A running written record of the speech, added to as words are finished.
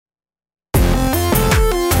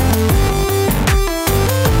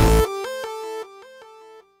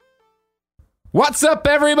What's up,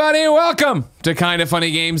 everybody? Welcome to Kinda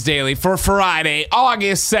Funny Games Daily for Friday,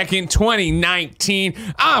 August 2nd, 2019.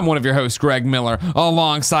 I'm one of your hosts, Greg Miller,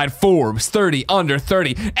 alongside Forbes 30 Under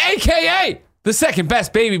 30, a.k.a. the second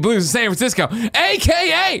best baby blues in San Francisco,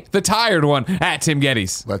 a.k.a. the tired one at Tim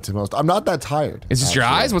Geddes. Let Tim host. I'm not that tired. It's just your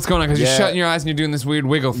eyes? What's going on? Because you're shutting your eyes and you're doing this weird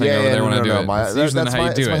wiggle thing over there when I do it. It's usually not how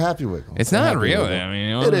you do it. It's my happy wiggle. It's not really. I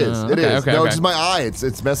mean, it is. It is. Okay, no, it's just my eye.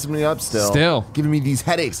 It's messing me up still. Still. Giving me these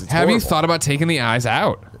headaches. It's Have horrible. you thought about taking the eyes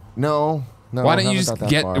out? No. Why don't you just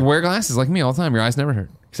wear glasses like me all the time? Your eyes never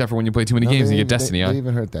hurt. Except for when you play too many games and you get Destiny on. They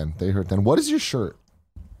even hurt then. They hurt then. What is your shirt?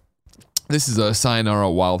 This is a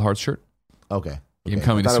Sayonara Wild Hearts shirt. Okay. You can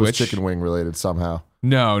come I to thought Switch. It was chicken wing related somehow.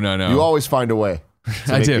 No. You always find a way.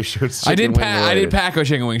 I do. I did related. pack a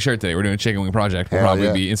chicken wing shirt today. We're doing a chicken wing project. We'll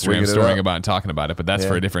probably be Instagram storying about and talking about it, but that's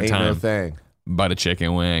for a different time. No thing. But a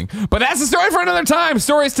chicken wing. But that's the story for another time.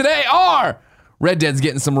 Stories today are Red Dead's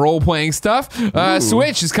getting some role-playing stuff.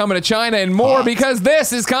 Switch is coming to China and more because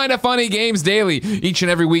this is Kinda Funny Games Daily. Each and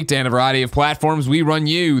every weekday on a variety of platforms, we run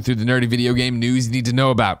you through the nerdy video game news you need to know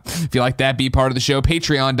about. If you like that, be part of the show.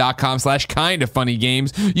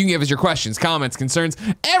 Patreon.com/kindafunnygames. You can give us your questions, comments, concerns,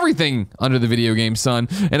 everything under the video game sun.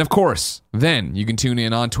 And of course, then you can tune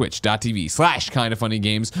in on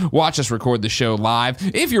twitch.tv/kindafunnygames. Watch us record the show live.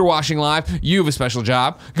 If you're watching live, you have a special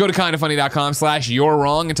job. Go to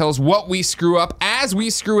kindafunny.com/you're-wrong and tell us what we screw up as we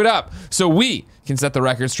screw it up, so we can set the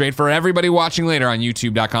record straight for everybody watching later on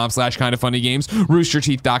youtube.com/kindafunnygames,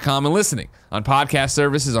 roosterteeth.com, and listening on podcast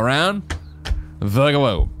services around the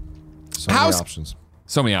globe. So many options.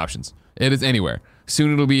 So many options. It is anywhere.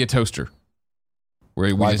 Soon it'll be a toaster.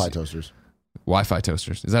 Wi-Fi toasters. Wi-Fi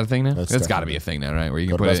toasters. Is that a thing now? That's got to be a thing now, right? Where you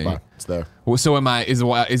can put it in. It's there. Well, so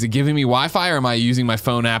is it giving me Wi-Fi, or am I using my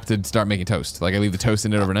phone app to start making toast? Like I leave the toast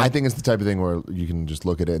in it overnight? I think it's the type of thing where you can just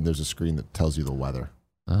look at it and there's a screen that tells you the weather.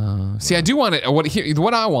 See, I do want it.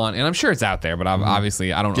 What I want, and I'm sure it's out there, but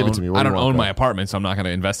obviously I don't Give it to me. I don't own my apartment, so I'm not going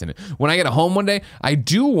to invest in it. When I get a home one day, I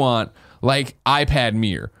do want like iPad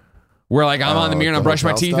mirror. Where like I'm on the mirror and I brush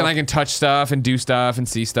my teeth and I can touch stuff and do stuff and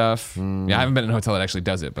see stuff. Yeah, I haven't been in a hotel that actually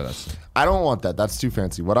does it, but that's... I don't want that. That's too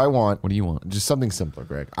fancy. What I want... What do you want? Just something simpler,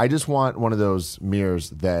 Greg. I just want one of those mirrors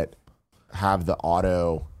that have the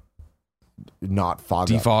auto, not fog.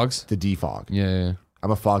 Defogs? The defog. Yeah.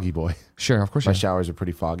 I'm a foggy boy. Sure, of course. My showers are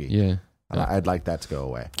pretty foggy. Yeah. I'd like that to go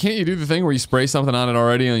away. Can't you do the thing where you spray something on it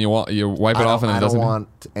already and you wipe it off and it doesn't? I don't want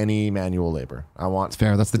any manual labor. It's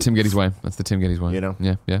fair. That's the Tim Geddes way. That's the Tim Geddes way. You know?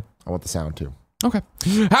 Yeah. I want the sound too. Okay.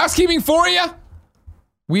 Housekeeping for you.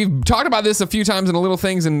 We've talked about this a few times in the little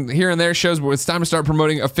things and here and there shows, but it's time to start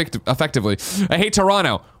promoting effectively. Hey,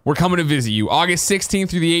 Toronto, we're coming to visit you August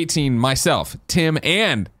 16th through the 18th. Myself, Tim,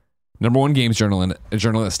 and number one games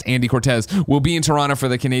journalist Andy Cortez will be in Toronto for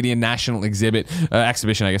the Canadian National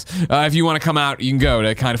Exhibition, I guess. If you want to come out, you can go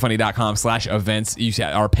to kindafunny.com/events.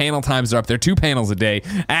 Our panel times are up there, 2 panels a day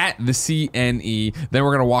at the CNE. Then we're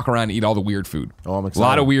going to walk around and eat all the weird food. Oh, I'm excited. A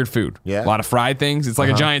lot of weird food. Yeah. A lot of fried things. It's like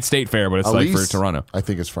a giant state fair, but it's like for Toronto. I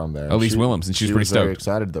think it's from there. Elise Willems, and she's pretty stoked. Very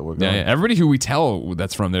excited that we're going. Yeah. Everybody who we tell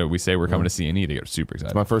that's from there, we say we're coming to CNE, they get super excited.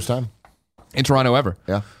 It's my first time. In Toronto ever.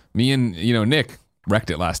 Yeah. Me and, Nick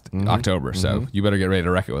wrecked it last October, so you better get ready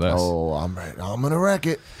to wreck it with us. Oh, I'm ready. I'm going to wreck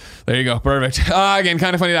it. There you go. Perfect. Again,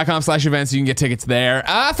 kindafunny.com/events. You can get tickets there.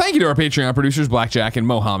 Thank you to our Patreon producers, Blackjack and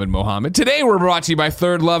Mohammed. Today, we're brought to you by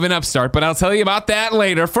Third Love and Upstart, but I'll tell you about that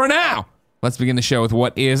later. For now, let's begin the show with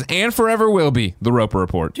what is and forever will be the Roper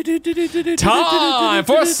Report. Time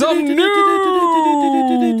for some news.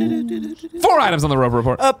 4 items on the Roper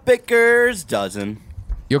Report. A baker's dozen.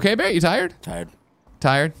 You okay, Barry? You tired? Tired?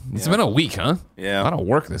 It's been a week, huh? Yeah. A lot of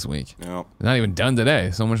work this week. Yeah. Not even done today.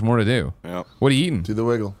 So much more to do. Yeah. What are you eating? Do the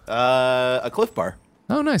wiggle. A Cliff Bar.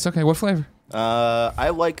 Oh, nice. Okay, what flavor? I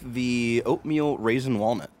like the oatmeal raisin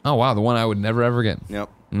walnut. Oh, wow. The one I would never, ever get. Yep.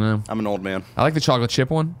 No. I'm an old man. I like the chocolate chip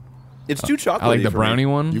one. It's too chocolatey. I like the for brownie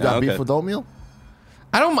me. one. You got beef with oatmeal?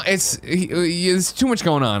 I don't. It's too much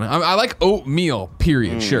going on. I like oatmeal.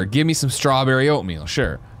 Period. Sure. Give me some strawberry oatmeal.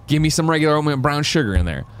 Sure. Give me some regular oatmeal, brown sugar in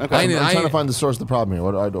there. Okay. I'm trying to find the source of the problem here.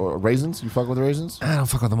 What raisins? You fuck with raisins? I don't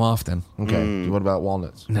fuck with them often. Okay. What about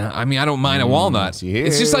walnuts? No, I mean I don't mind a walnut.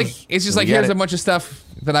 It's just like here's a bunch of stuff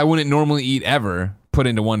that I wouldn't normally eat ever put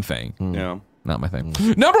into one thing. Yeah. Not my thing.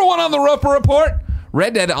 Number 1 on the Roper Report.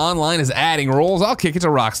 Red Dead Online is adding roles. I'll kick it to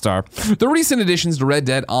Rockstar. The recent additions to Red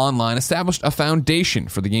Dead Online established a foundation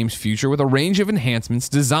for the game's future with a range of enhancements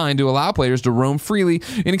designed to allow players to roam freely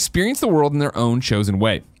and experience the world in their own chosen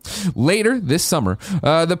way. Later this summer,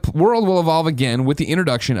 the world will evolve again with the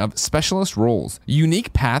introduction of specialist roles,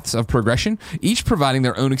 unique paths of progression, each providing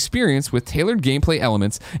their own experience with tailored gameplay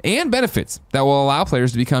elements and benefits that will allow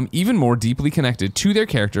players to become even more deeply connected to their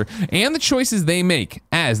character and the choices they make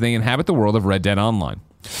as they inhabit the world of Red Dead Online.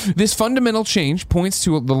 This fundamental change points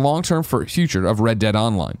to the long-term future of Red Dead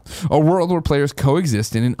Online, a world where players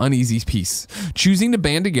coexist in an uneasy peace, choosing to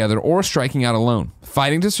band together or striking out alone,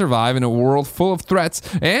 fighting to survive in a world full of threats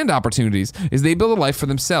and opportunities as they build a life for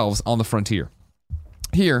themselves on the frontier.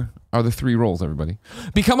 Here are the 3 roles, everybody.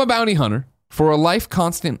 Become a bounty hunter for a life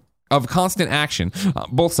constant action on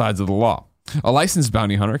both sides of the law. A licensed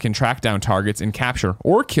bounty hunter can track down targets and capture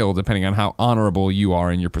or kill depending on how honorable you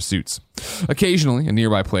are in your pursuits. Occasionally, a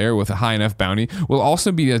nearby player with a high enough bounty will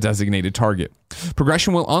also be a designated target.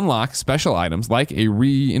 Progression will unlock special items like a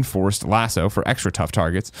reinforced lasso for extra tough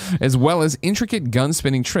targets, as well as intricate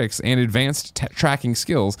gun-spinning tricks and advanced tracking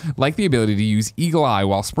skills like the ability to use Eagle Eye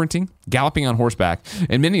while sprinting, galloping on horseback,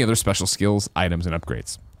 and many other special skills, items, and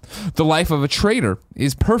upgrades. The life of a trader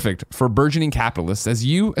is perfect for burgeoning capitalists as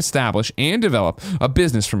you establish and develop a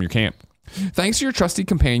business from your camp. Thanks to your trusty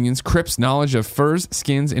companions, Crip's knowledge of furs,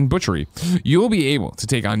 skins, and butchery, you'll be able to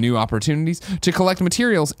take on new opportunities to collect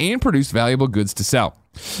materials and produce valuable goods to sell.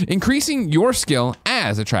 Increasing your skill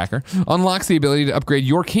as a tracker unlocks the ability to upgrade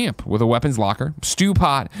your camp with a weapons locker, stew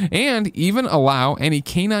pot, and even allow any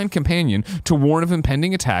canine companion to warn of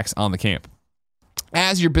impending attacks on the camp.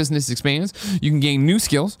 As your business expands, you can gain new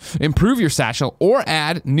skills, improve your satchel, or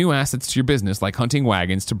add new assets to your business like hunting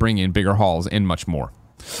wagons to bring in bigger hauls and much more.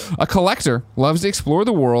 A collector loves to explore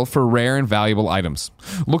the world for rare and valuable items.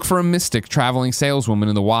 Look for a mystic traveling saleswoman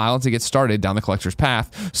in the wild to get started down the collector's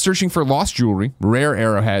path, searching for lost jewelry, rare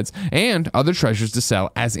arrowheads, and other treasures to sell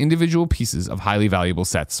as individual pieces of highly valuable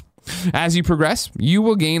sets. As you progress, you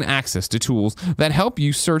will gain access to tools that help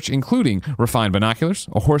you search, including refined binoculars,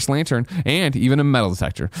 a horse lantern, and even a metal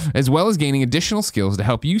detector, as well as gaining additional skills to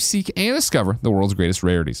help you seek and discover the world's greatest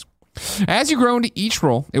rarities. As you grow into each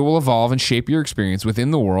role, it will evolve and shape your experience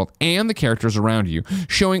within the world and the characters around you,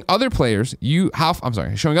 showing other players how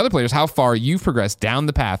far you've progressed down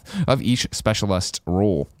the path of each specialist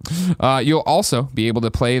role. You'll also be able to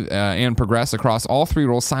play and progress across all 3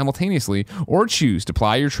 roles simultaneously, or choose to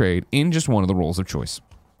ply your trade in just one of the roles of choice.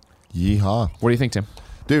 Yeehaw. What do you think, Tim?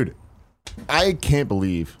 Dude, I can't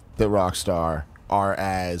believe that Rockstar are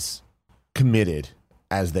as committed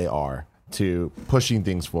as they are to pushing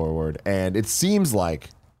things forward, and it seems like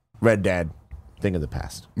Red Dead, thing of the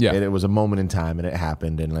past. Yeah, it was a moment in time, and it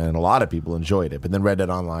happened, and a lot of people enjoyed it. But then Red Dead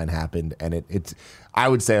Online happened, and it's. I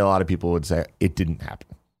would say a lot of people would say it didn't happen.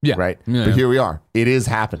 Yeah, right. Yeah, but here we are. It is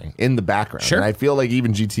happening in the background. Sure. And I feel like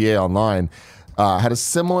even GTA Online had a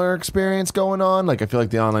similar experience going on. Like I feel like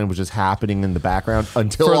the online was just happening in the background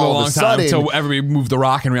until for a all long of a sudden, time, until everybody moved the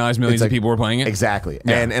rock and realized millions of people were playing it. Exactly.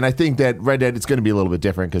 Yeah. And I think that Red Dead, it's going to be a little bit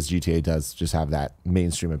different because GTA does just have that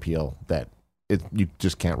mainstream appeal that you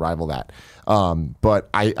just can't rival that. But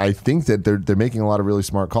I think that they're making a lot of really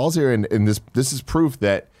smart calls here, and this is proof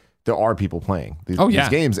that there are people playing these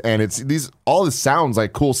games, and all this sounds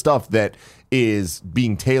like cool stuff that is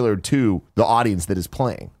being tailored to the audience that is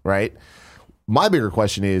playing, right? My bigger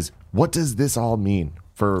question is, what does this all mean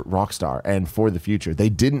for Rockstar and for the future? They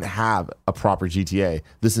didn't have a proper GTA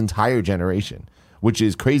this entire generation, which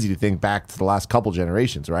is crazy to think back to the last couple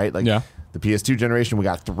generations, right? Like the PS2 generation, we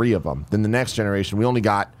got 3 of them. Then the next generation, we only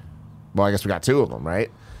got, well, I guess we got 2 of them, right?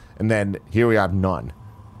 And then here we have none.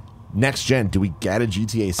 Next gen, do we get a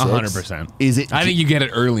GTA 6? 100%. Is it? I think you get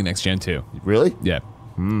it early next gen too. Really? Yeah.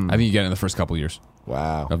 I think you get it in the first couple years.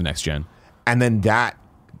 Wow. Of next gen. And then that,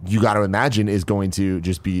 you got to imagine, is going to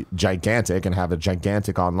just be gigantic and have a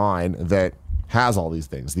gigantic online that has all these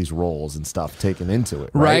things, these roles and stuff taken into it.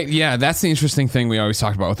 Right? Yeah. That's the interesting thing we always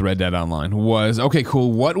talked about with Red Dead Online was, okay,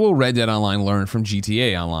 cool. What will Red Dead Online learn from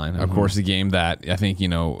GTA Online? Of course, a game that I think,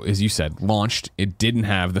 as you said, launched. It didn't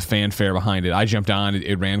have the fanfare behind it. I jumped on,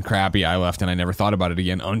 it ran crappy. I left and I never thought about it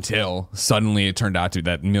again until suddenly it turned out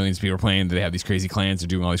that millions of people are playing. They have these crazy clans. They're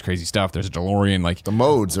doing all this crazy stuff. There's a DeLorean. Like the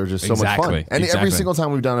modes are just so much fun. And every single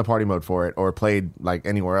time we've done a party mode for it or played like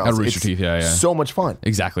anywhere else, Rooster Teeth, so much fun.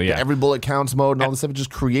 Exactly. Yeah. Every bullet counts mode and all this stuff is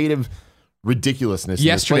just creative ridiculousness.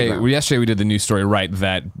 Yesterday we did the news story, right,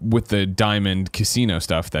 that with the Diamond Casino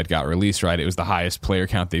stuff that got released, right, it was the highest player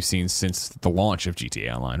count they've seen since the launch of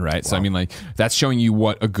GTA Online, right? Wow. So I mean, like, that's showing you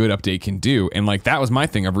what a good update can do. And like that was my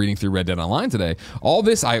thing of reading through Red Dead Online today. All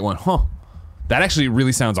this, I went, that actually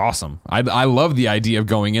really sounds awesome. I love the idea of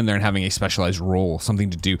going in there and having a specialized role, something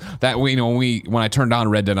to do. That way, when I turned on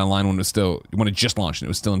Red Dead Online when it just launched and it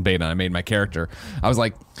was still in beta, and I made my character, I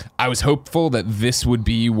was hopeful that this would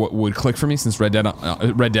be what would click for me, since Red Dead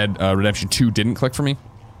Redemption 2 didn't click for me.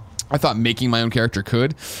 I thought making my own character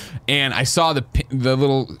could, and I saw the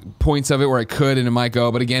little points of it where it could and it might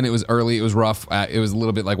go, but again, it was early, it was rough, it was a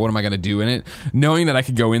little bit like, what am I going to do in it? Knowing that I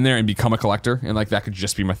could go in there and become a collector, and like that could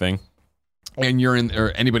just be my thing, and you're in,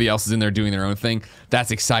 or anybody else is in there doing their own thing, that's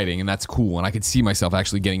exciting and that's cool, and I could see myself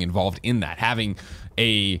actually getting involved in that, having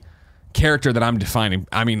a character that I'm defining.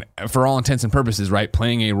 I mean, for all intents and purposes, right?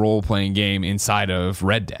 Playing a role-playing game inside of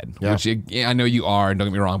Red Dead, which I know you are, and don't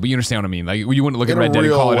get me wrong, but you understand what I mean. Like, you wouldn't look at Red Dead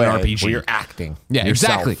and call it an RPG. Where you're acting. Yeah,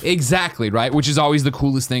 yourself. exactly, right? Which is always the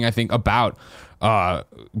coolest thing, I think, about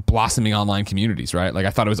blossoming online communities, right? Like, I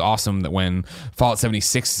thought it was awesome that when Fallout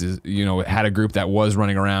 76 had a group that was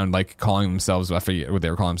running around like calling themselves, I forget what they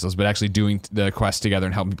were calling themselves, but actually doing the quest together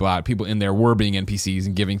and helping people out. People in there were being NPCs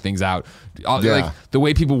and giving things out. Like the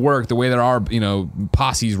way people work, the way there are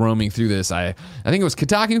posses roaming through this. I think it was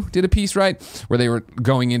Kotaku did a piece, right, where they were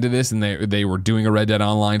going into this and they were doing a Red Dead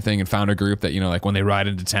Online thing and found a group that like when they ride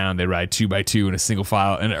into town, they ride 2x2 in a single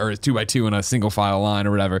file, or 2x2 in a single file line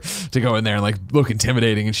or whatever, to go in there and like look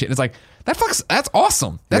intimidating and shit. And it's like, that's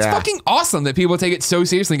awesome. That's fucking awesome that people take it so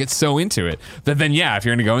seriously and get so into it. That then, if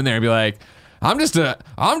you're gonna go in there and be like, I'm just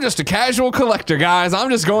a casual collector, guys. I'm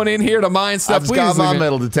just going in here to mine stuff. I've just got my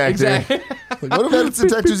metal detector. Exactly. Like, what do metal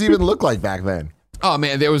detectors even look like back then? Oh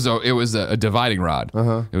man, it was a dividing rod.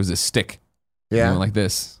 It was a stick. Yeah, like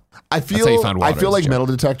this. I feel like metal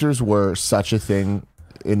detectors were such a thing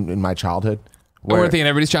in my childhood. Or in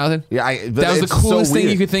everybody's childhood? Yeah, that was the coolest thing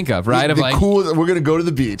you could think of, right? We're going to go to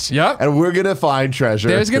the beach. Yep. And we're going to find treasure.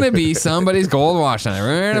 There's going to be somebody's gold watch on it.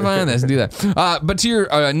 We're going to find this and do that. But to your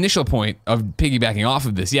initial point of piggybacking off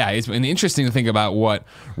of this, it's been interesting to think about what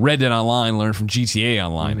Red Dead Online learned from GTA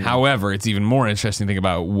Online. However, it's even more interesting to think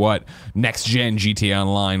about what next-gen GTA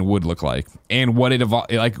Online would look like. And what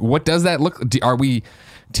what does that look? Are we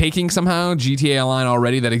taking somehow GTA Online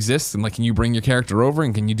already that exists, and like, can you bring your character over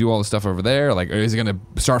and can you do all the stuff over there? Like, or is it going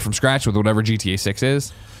to start from scratch with whatever GTA 6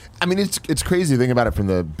 is? I mean, it's crazy to think about it from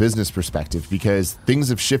the business perspective, because things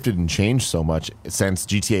have shifted and changed so much since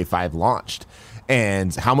GTA 5 launched.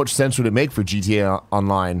 And how much sense would it make for GTA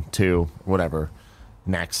Online to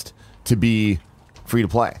next to be free to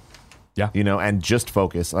play? Yeah. And just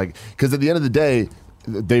focus, like, because at the end of the day,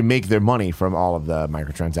 they make their money from all of the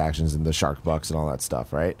microtransactions and the shark bucks and all that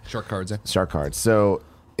stuff, right? Shark cards. Shark cards. So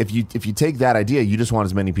if you take that idea, you just want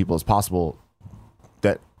as many people as possible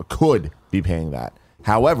that could be paying that.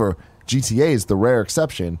 However, GTA is the rare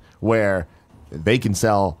exception where they can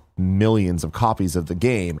sell millions of copies of the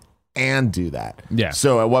game and do that. Yeah.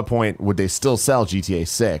 So at what point would they still sell GTA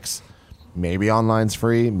 6? Maybe online's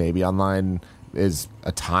free. Maybe online is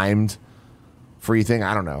a timed free thing.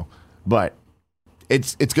 I don't know. But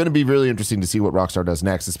it's going to be really interesting to see what Rockstar does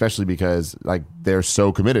next, especially because like they're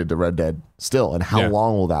so committed to Red Dead still, and how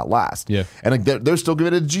long will that last? Yeah, and like they're still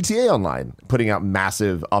committed to GTA Online, putting out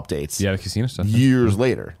massive updates. Yeah, the casino stuff. Years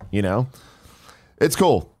later, it's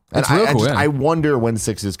cool. It's real cool. I wonder when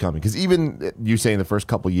 6 is coming, because even you saying the first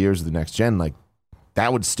couple years of the next gen, like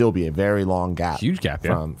that would still be a very long gap, huge gap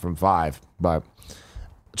from 5. But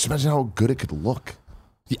just imagine how good it could look.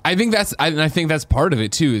 I think that's part of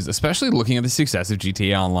it too, is especially looking at the success of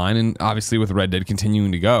GTA Online, and obviously with Red Dead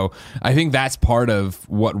continuing to go. I think that's part of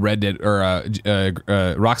what Red Dead or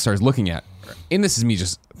Rockstar is looking at. And this is me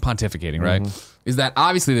just pontificating, right? Is that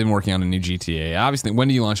obviously they've been working on a new GTA. Obviously, when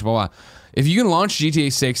do you launch? Blah, blah. If you can launch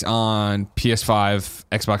GTA 6 on PS5,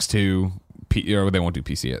 Xbox 2, or they won't do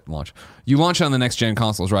PC at launch. You launch on the next gen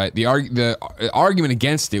consoles, right? The argument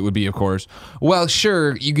against it would be, of course, well,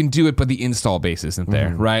 sure, you can do it, but the install base isn't there,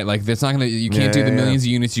 right? Like, that's not gonna. You can't do the millions of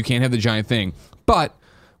units. You can't have the giant thing. But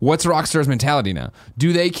what's Rockstar's mentality now?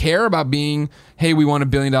 Do they care about being, hey, we want $1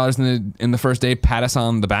 billion in the first day, pat us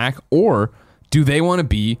on the back, or do they want to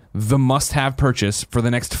be the must-have purchase for the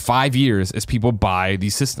next 5 years as people buy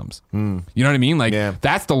these systems? You know what I mean? Like,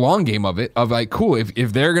 that's the long game of it, of like, cool,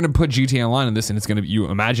 if they're going to put GTA Online in this, and it's going to, you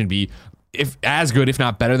imagine, be as good, if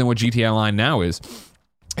not better than what GTA Online now is.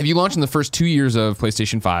 If you launch in the first 2 years of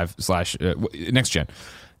PlayStation 5 / next gen,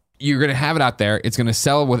 you're going to have it out there. It's going to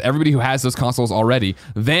sell with everybody who has those consoles already.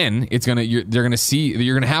 Then they're going to see,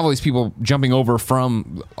 you're going to have all these people jumping over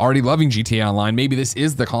from already loving GTA Online. Maybe this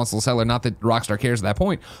is the console seller. Not that Rockstar cares at that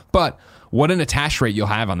point, but what an attach rate you'll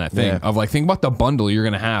have on that thing of like, think about the bundle you're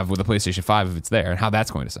going to have with a PlayStation 5 if it's there, and how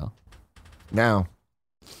that's going to sell. Now,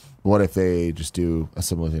 what if they just do a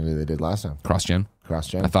similar thing that they did last time? Cross-gen.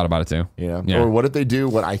 cross-gen. I thought about it too. You know, Yeah. or what if they do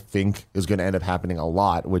what I think is going to end up happening a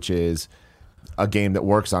lot, which is a game that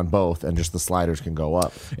works on both, and just the sliders can go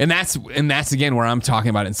up. And that's again where I'm talking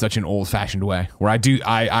about it in such an old-fashioned way, where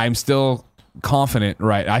I'm still confident,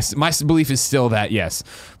 right? My belief is still that yes,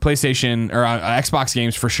 PlayStation or Xbox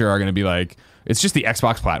games for sure are going to be like, it's just the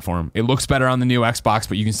Xbox platform. It looks better on the new Xbox,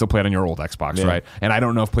 but you can still play it on your old Xbox, right? And I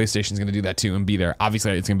don't know if PlayStation's going to do that too and be there.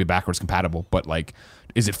 Obviously, it's going to be backwards compatible, but like,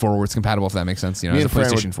 is it forwards compatible? If that makes sense, you know, as a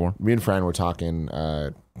PlayStation 4. Me and Fran were talking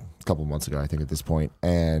a couple months ago, I think, at this point,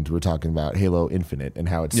 and we're talking about Halo Infinite and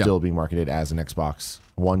how it's still being marketed as an Xbox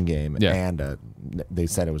One game, and they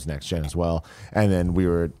said it was next gen as well. And then we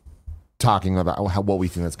were talking about what we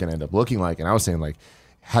think that's going to end up looking like, and I was saying like,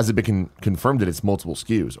 has it been confirmed that it's multiple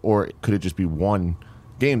SKUs, or could it just be one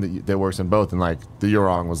game that works on both? And like the You're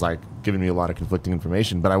Wrong was like giving me a lot of conflicting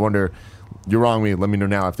information, but I wonder, You're Wrong, let me know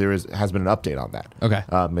now if there has been an update on that. Okay.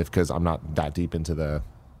 Because I'm not that deep into the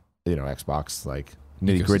Xbox like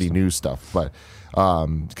nitty gritty news stuff, but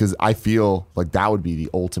because I feel like that would be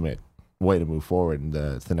the ultimate way to move forward in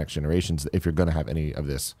the next generations if you're going to have any of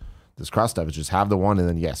this cross stuff, is just have the one, and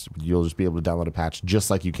then yes, you'll just be able to download a patch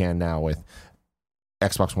just like you can now with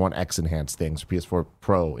Xbox One X enhanced things, PS4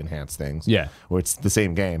 Pro enhanced things. Yeah. Where it's the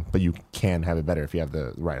same game, but you can have it better if you have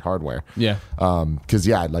the right hardware. Yeah. Because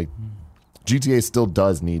like GTA still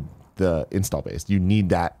does need the install base. You need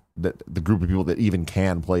the group of people that even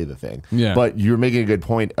can play the thing. Yeah. But you're making a good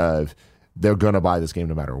point of they're gonna buy this game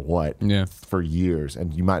no matter what. Yeah. For years,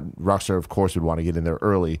 and Rockstar of course would want to get in there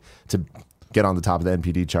early to get on the top of the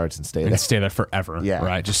NPD charts and stay there. And stay there forever. Yeah.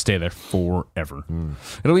 Right? Just stay there forever.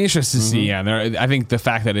 It'll be interesting to see. Yeah. I think the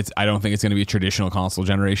fact that I don't think it's going to be a traditional console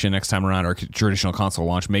generation next time around, or traditional console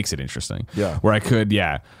launch, makes it interesting. Yeah. Where I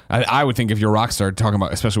would think if you're Rockstar talking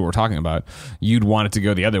about, especially what we're talking about, you'd want it to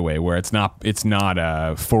go the other way, where it's not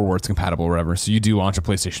forwards compatible or whatever. So you do launch a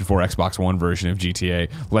PlayStation 4, Xbox One version of GTA,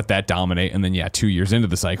 let that dominate, and then 2 years into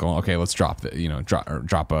the cycle, okay, let's drop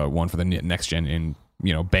a one for the next gen in,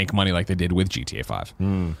 bank money like they did with GTA 5.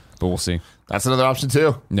 But we'll see. That's another option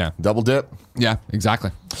too. Yeah. Double dip. Yeah, exactly.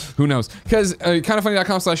 Who knows? Because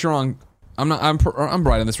kindoffunny.com/you're-wrong. I'm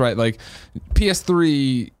right on this, right? Like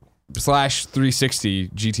PS3/360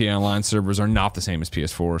 GTA Online servers are not the same as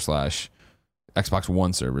PS4/Xbox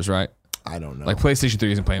One servers, right? I don't know. Like PlayStation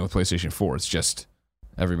 3 isn't playing with PlayStation 4. It's just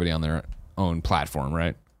everybody on their own platform,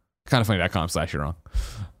 right? Kindoffunny.com/you're-wrong.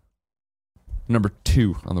 Number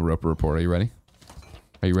 2 on the Roper Report. Are you ready?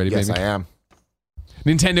 Are you ready, yes, baby? I am.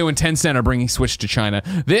 Nintendo and Tencent are bringing Switch to China.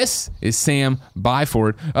 This is Sam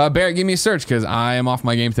Byford. Barrett, give me a search because I am off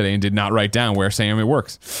my game today and did not write down where Sam it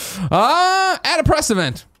works. At a press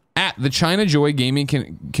event at the China Joy Gaming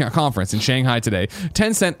Conference in Shanghai today,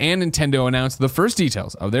 Tencent and Nintendo announced the first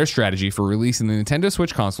details of their strategy for releasing the Nintendo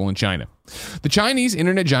Switch console in China. The Chinese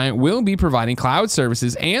internet giant will be providing cloud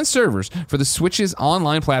services and servers for the Switch's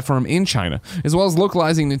online platform in China, as well as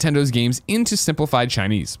localizing Nintendo's games into simplified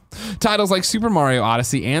Chinese. Titles like Super Mario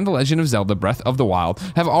Odyssey and The Legend of Zelda Breath of the Wild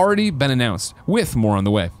have already been announced, with more on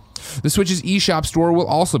the way. The Switch's eShop store will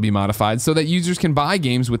also be modified so that users can buy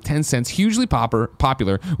games with Tencent's hugely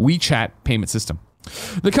popular WeChat payment system.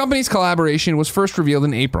 The company's collaboration was first revealed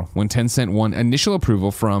in April when Tencent won initial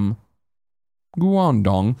approval from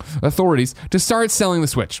Guangdong authorities to start selling the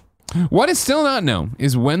Switch. What is still not known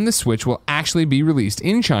is when the Switch will actually be released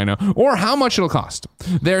in China or how much it'll cost.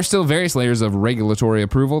 There are still various layers of regulatory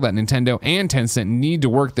approval that Nintendo and Tencent need to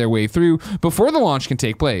work their way through before the launch can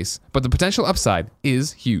take place, but the potential upside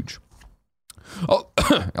is huge.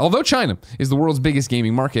 Although China is the world's biggest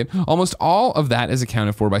gaming market, almost all of that is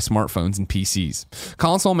accounted for by smartphones and PCs.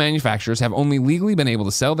 Console manufacturers have only legally been able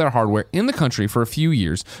to sell their hardware in the country for a few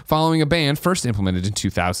years, following a ban first implemented in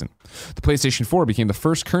 2000. The PlayStation 4 became the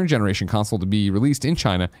first current generation console to be released in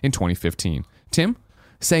China in 2015. Tim,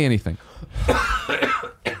 say anything.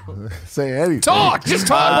 Say anything. Talk! Just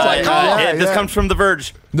talk! This comes from The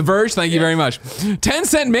Verge. The Verge, thank you very much.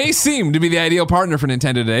 Tencent may seem to be the ideal partner for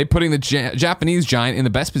Nintendo today, putting the Japanese giant in the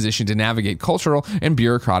best position to navigate cultural and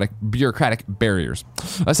bureaucratic barriers.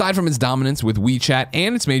 Aside from its dominance with WeChat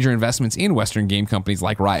and its major investments in Western game companies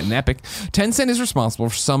like Riot and Epic, Tencent is responsible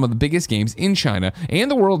for some of the biggest games in China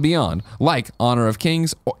and the world beyond, like Honor of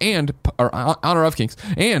Kings and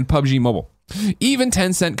PUBG Mobile. Even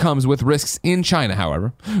Tencent comes with risks in China,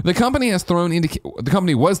 however. The company was thrown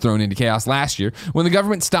into chaos last year when the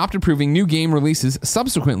government stopped approving new game releases,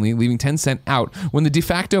 subsequently leaving Tencent out when the de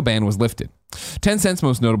facto ban was lifted. Tencent's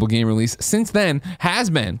most notable game release since then has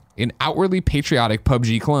been an outwardly patriotic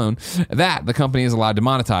PUBG clone that the company is allowed to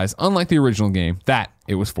monetize, unlike the original game that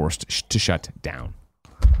it was forced to shut down.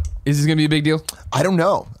 Is this going to be a big deal? I don't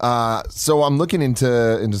know. So I'm looking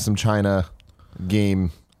into some China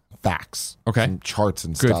game facts, Okay. some charts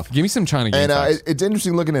and Good. stuff. Give me some China game And facts. it's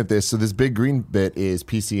interesting looking at this. So this big green bit is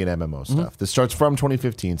PC and MMO stuff. This starts from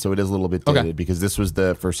 2015, so it is a little bit dated because this was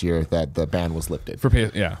the first year that the ban was lifted For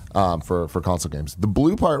for console games. The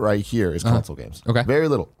blue part right here is console games. Okay. Very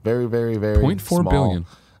little, very 0.4 small,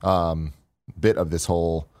 billion. bit of this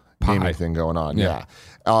whole Pie. gaming thing going on. Yeah.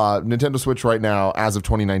 Nintendo Switch right now, as of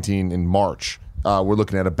 2019 in March, we're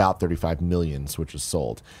looking at about 35 million Switches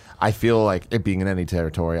sold. I feel like it being in any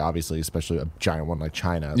territory, obviously, especially a giant one like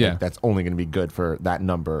China, Yeah. like that's only going to be good for that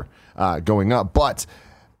number going up. But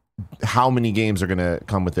how many games are going to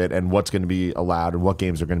come with it, and what's going to be allowed, and what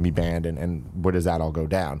games are going to be banned, and where does that all go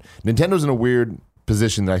down? Nintendo's in a weird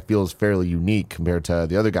position that I feel is fairly unique compared to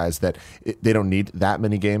the other guys, that they don't need that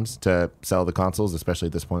many games to sell the consoles, especially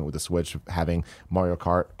at this point with the Switch having Mario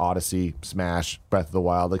Kart, Odyssey, Smash, Breath of the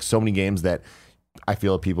Wild, like so many games that I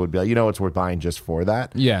feel people would be like, it's worth buying just for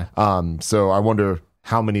that. Yeah. So I wonder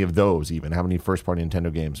how many of those, even how many first-party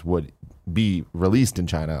Nintendo games would be released in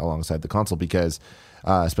China alongside the console, because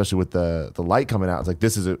especially with the Lite coming out, it's like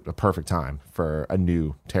this is a perfect time for a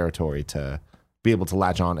new territory to be able to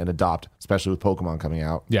latch on and adopt, especially with Pokemon coming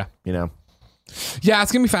out. Yeah. Yeah,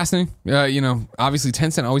 it's gonna be fascinating. Obviously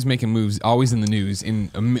Tencent always making moves, always in the news, in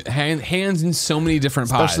hands in so many different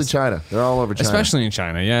pies. especially China. They're all over China. Especially in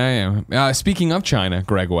China, yeah. Speaking of China,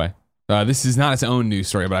 Gregway, this is not its own news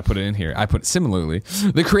story, but I put it in here. I put it similarly.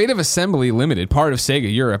 The Creative Assembly Limited, part of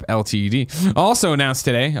Sega Europe Ltd, also announced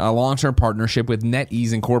today a long-term partnership with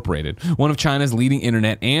NetEase Incorporated, one of China's leading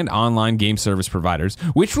internet and online game service providers,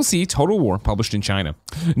 which will see Total War published in China.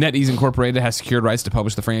 NetEase Incorporated has secured rights to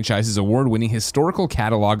publish the franchise's award-winning historical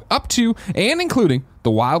catalog up to and including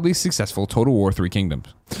the wildly successful Total War 3 Kingdoms.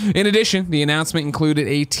 In addition, the announcement included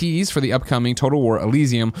a tease for the upcoming Total War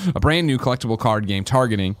Elysium, a brand new collectible card game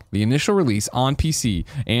targeting the initial release on PC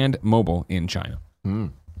and mobile in China.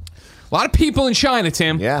 A lot of people in China,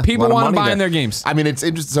 Tim. Yeah, People a lot of want to money buy in there. their games. I mean, it's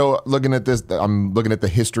interesting. So looking at this, I'm looking at the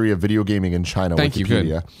history of video gaming in China. Thank you.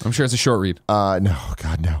 Wikipedia. Good. I'm sure it's a short read. No,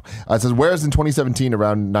 God, no. It says, whereas in 2017,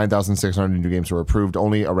 around 9,600 new games were approved,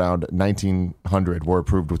 only around 1,900 were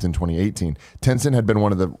approved within 2018. Tencent had been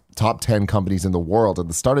one of the top 10 companies in the world at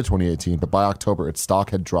the start of 2018, but by October, its stock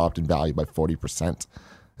had dropped in value by 40%,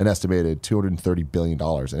 an estimated $230 billion,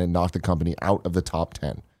 and it knocked the company out of the top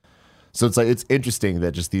 10. So it's like, it's interesting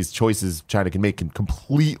that just these choices China can make can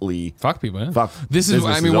completely Fuck people, yeah. fuck. This is,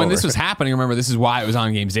 business I mean, when over. this was happening, remember, this is why it was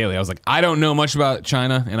on Games Daily. I was like, I don't know much about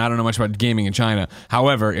China, and I don't know much about gaming in China.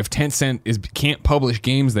 However, if Tencent can't publish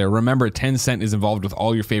games there, remember, Tencent is involved with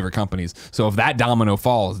all your favorite companies. So if that domino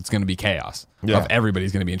falls, it's going to be chaos. Yeah. Of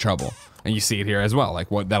everybody's going to be in trouble. And you see it here as well.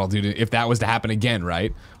 Like what that'll do to, if that was to happen again,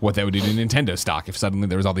 right? What that would do to Nintendo stock if suddenly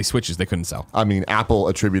there was all these Switches they couldn't sell. I mean, Apple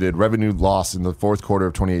attributed revenue loss in the fourth quarter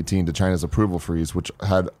of 2018 to China's approval freeze, which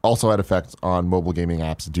had also had effects on mobile gaming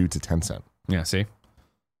apps due to Tencent. Yeah, see?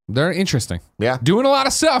 They're interesting. Yeah. Doing a lot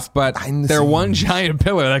of stuff, but Behind the they're one scenes. giant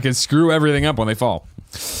pillar that can screw everything up when they fall.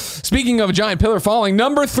 Speaking of a giant pillar falling,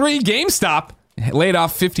 number 3, GameStop laid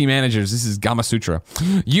off 50 managers. This is Gamasutra.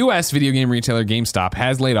 U.S. video game retailer GameStop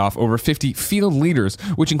has laid off over 50 field leaders,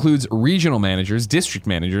 which includes regional managers, district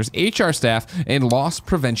managers, HR staff, and loss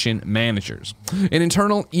prevention managers. An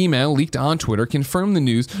internal email leaked on Twitter confirmed the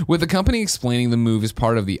news, with the company explaining the move as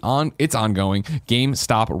part of its ongoing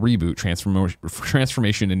GameStop reboot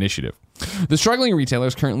transformation initiative. The struggling retailer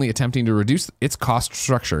is currently attempting to reduce its cost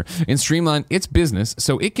structure and streamline its business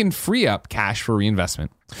so it can free up cash for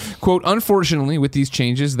reinvestment. Quote, unfortunately, with these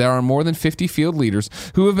changes, there are more than 50 field leaders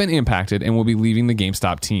who have been impacted and will be leaving the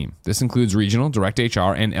GameStop team. This includes regional, direct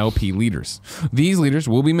HR, and LP leaders. These leaders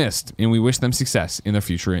will be missed, and we wish them success in their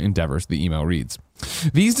future endeavors, the email reads.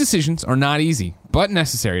 These decisions are not easy, but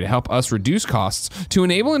necessary to help us reduce costs to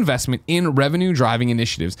enable investment in revenue-driving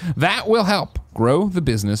initiatives that will help grow the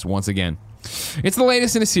business once again. It's the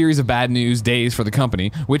latest in a series of bad news days for the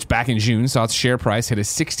company, which back in June saw its share price hit a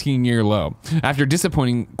 16-year low after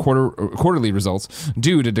disappointing quarterly results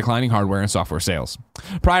due to declining hardware and software sales.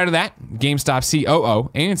 Prior to that, GameStop COO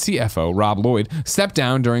and CFO Rob Lloyd stepped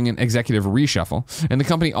down during an executive reshuffle, and the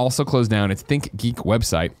company also closed down its ThinkGeek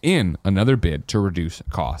website in another bid to reduce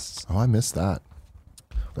costs. Oh, I missed that.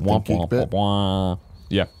 The Womp, ThinkGeek womp, bit? womp.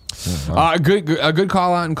 Yeah. A good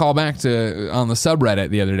call out and call back to on the subreddit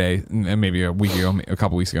the other day, and maybe a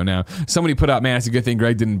couple weeks ago now. Somebody put up, man, it's a good thing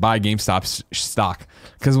Greg didn't buy GameStop stock,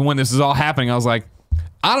 because when this was all happening, I was like,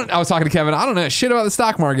 I was talking to Kevin. I don't know shit about the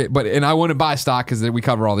stock market, and I wouldn't buy stock because we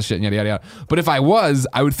cover all the shit and yada yada yada. But if I was,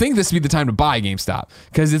 I would think this would be the time to buy GameStop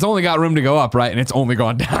because it's only got room to go up, right? And it's only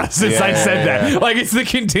gone down since I said that. Like it's the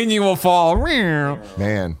continual fall.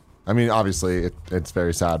 Man, I mean, obviously, it's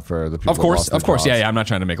very sad for the people. Of course, that lost their jobs. yeah. I'm not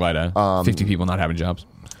trying to make light of 50 people not having jobs.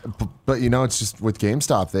 But it's just with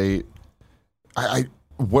GameStop.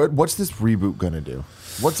 What's this reboot gonna do?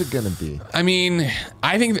 What's it gonna be? I mean,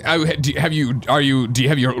 I think have you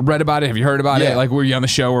read about it? Have you heard about it? Like, were you on the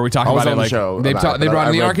show where we talked about it? Like, they brought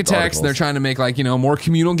in the architects. They're trying to make more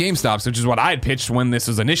communal GameStops, which is what I had pitched when this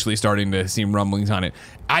was initially starting to seem rumblings on it.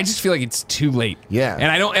 I just feel like it's too late. Yeah,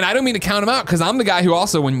 and I don't mean to count him out because I'm the guy who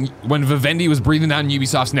also when Vivendi was breathing down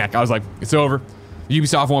Ubisoft's neck, I was like, it's over.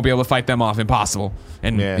 Ubisoft won't be able to fight them off. Impossible.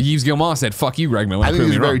 And Yves Guillemot said, "Fuck you, Greg Miller." I think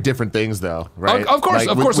these are very different things, though, right? Of course.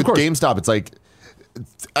 With GameStop, it's like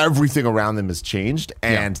everything around them has changed,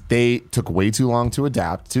 and they took way too long to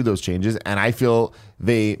adapt to those changes. And I feel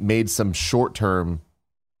they made some short-term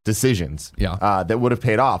decisions that would have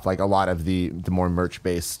paid off. Like a lot of the more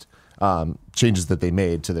merch-based changes that they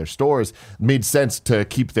made to their stores made sense to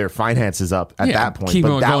keep their finances up at that point. Keep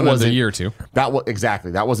going another year or two. That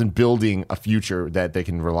wasn't building a future that they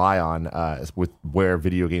can rely on with where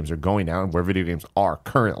video games are going now and where video games are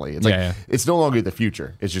currently. It's it's no longer the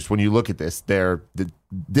future. It's just when you look at this, the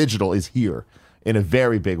digital is here in a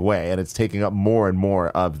very big way, and it's taking up more and more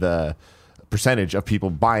of the percentage of people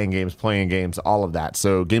buying games, playing games, all of that.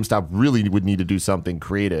 So GameStop really would need to do something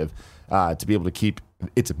creative to be able to keep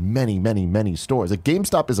its many, many, many stores. Like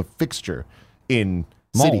GameStop is a fixture in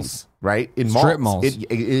cities, right? In strip malls.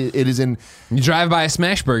 It is in. You drive by a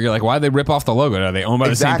Smashburger, you're like, why did they rip off the logo? Are they owned by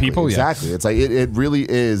the same people? Exactly. It's like it really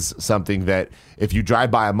is something that if you drive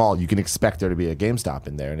by a mall, you can expect there to be a GameStop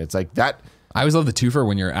in there, and it's like that. I always love the twofer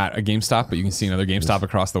when you're at a GameStop, but you can see another GameStop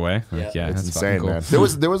across the way. It's that's insane, cool. Man.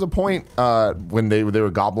 There was a point when they were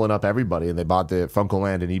gobbling up everybody, and they bought the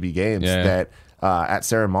FuncoLand and EB Games that. At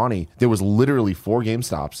Ceremony, there was literally 4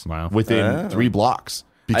 GameStops within 3 blocks.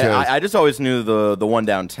 Because I just always knew the one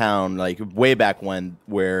downtown, like way back when,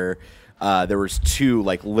 where there was 2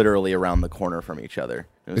 like literally around the corner from each other.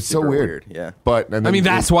 It's so weird. Yeah, but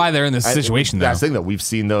that's why they're in this situation. That's the thing that we've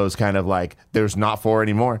seen those kind of like there's not 4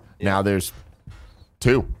 anymore. Yeah. Now there's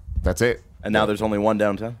 2. That's it. And now there's only 1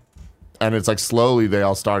 downtown. And it's like slowly they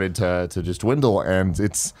all started to just dwindle, and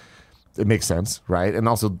it makes sense, right? And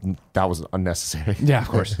also, that was unnecessary. Yeah, of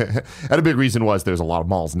course. And a big reason was there's a lot of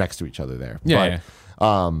malls next to each other there. Yeah.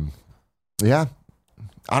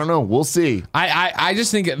 I don't know. We'll see. I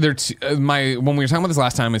just think they're when we were talking about this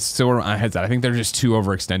last time, it's still on my head's I think they're just too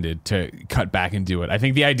overextended to cut back and do it. I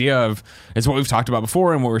think the idea of it's what we've talked about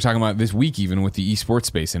before and what we're talking about this week, even with the esports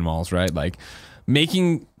space in malls, right? Like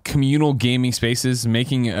making communal gaming spaces,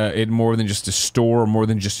 making it more than just a store, more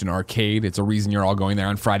than just an arcade. It's a reason you're all going there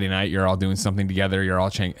on Friday night. You're all doing something together. You're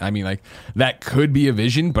all I mean, like that could be a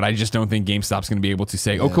vision, but I just don't think GameStop's going to be able to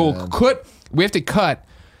say, "Oh, cool, we have to cut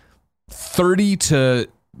 30 to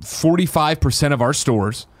 45% of our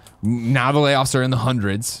stores." Now the layoffs are in the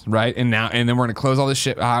hundreds, right? And then we're going to close all this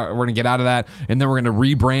shit. We're going to get out of that, and then we're going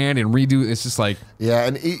to rebrand and redo. It's just like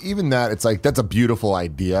and even that, it's like that's a beautiful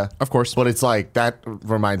idea, of course, but it's like that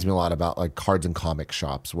reminds me a lot about like cards and comic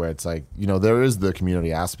shops, where it's like there is the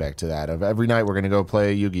community aspect to that of every night we're going to go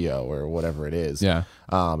play Yu-Gi-Oh or whatever it is,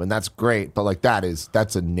 and that's great, but like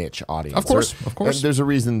that's a niche audience, of course. And there's a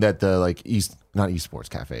reason that the like not esports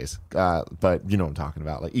cafes, but you know what I'm talking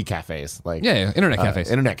about, like e-cafes, like internet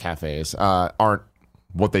cafes. Internet cafes aren't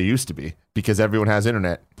what they used to be because everyone has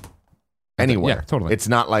internet anywhere. Yeah, totally. It's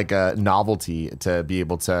not like a novelty to be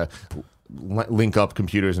able to link up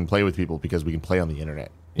computers and play with people because we can play on the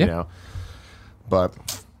internet, you know? But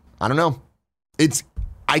I don't know.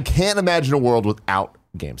 I can't imagine a world without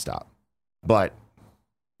GameStop, but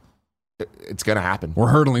it's going to happen. We're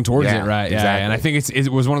hurtling towards it, right? Exactly. Yeah, and I think it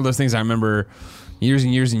was one of those things I remember years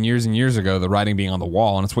and years and years and years ago, the writing being on the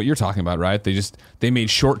wall, and it's what you're talking about, right? They made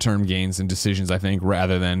short-term gains and decisions, I think,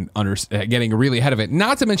 rather than getting really ahead of it.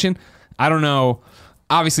 Not to mention, I don't know,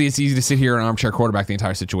 obviously it's easy to sit here and armchair quarterback the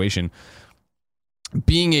entire situation.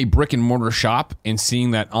 Being a brick and mortar shop and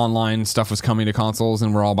seeing that online stuff was coming to consoles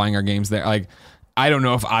and we're all buying our games there, like I don't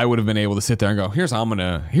know if I would have been able to sit there and go, here's how I'm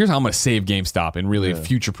gonna save GameStop and really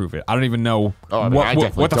future proof it. I don't even know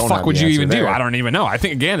what the fuck would you even do. I don't even know. I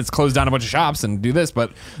think again it's close down a bunch of shops and do this,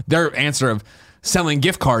 but their answer of selling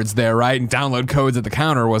gift cards there, right, and download codes at the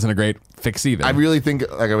counter wasn't a great fix either. I really think,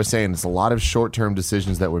 like I was saying, it's a lot of short-term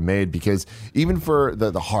decisions that were made because even for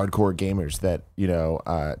the hardcore gamers that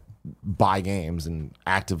buy games and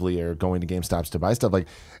actively are going to GameStops to buy stuff, like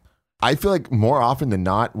I feel like more often than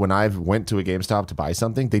not, when I've went to a GameStop to buy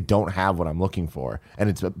something, they don't have what I'm looking for, and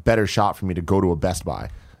it's a better shot for me to go to a Best Buy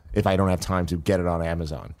if I don't have time to get it on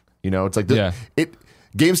Amazon. You know, it's like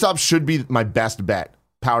GameStop should be my best bet.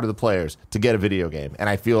 Power to the players to get a video game, and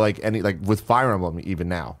I feel like with Fire Emblem even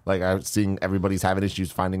now, like I'm seeing everybody's having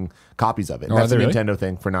issues finding copies of it. That's a Nintendo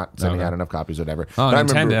thing for not sending out enough copies, or whatever. Oh, but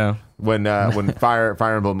Nintendo! I remember when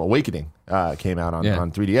Fire Emblem Awakening came out on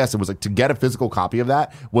 3DS, it was like to get a physical copy of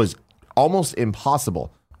that was almost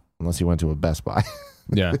impossible unless you went to a Best Buy.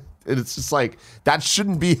 Yeah, and it's just like that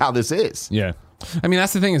shouldn't be how this is. Yeah, I mean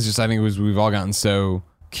that's the thing. Is just I think we've all gotten so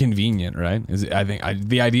convenient, right?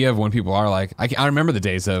 The idea of when people are like, I remember the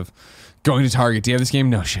days of going to Target. Do you have this game?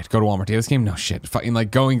 No shit. Go to Walmart. Do you have this game? No shit. Fucking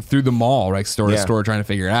like going through the mall, right, store to store, trying to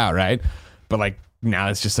figure it out, right? But like now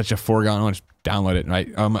it's just such a foregone. I'll just download it,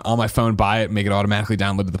 right, on my phone, buy it, make it automatically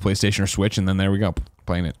download to the PlayStation or Switch, and then there we go,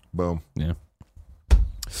 playing it. Boom. Yeah.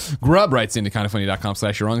 Grub writes into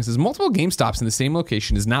kindafunny.com/you're and says multiple GameStops in the same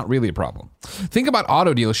location is not really a problem. Think about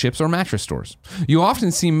auto dealerships or mattress stores. You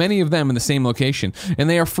often see many of them in the same location, and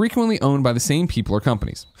they are frequently owned by the same people or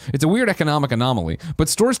companies. It's a weird economic anomaly, but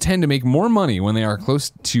stores tend to make more money when they are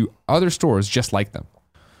close to other stores just like them.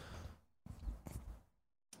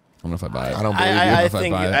 I don't know if I buy it. I don't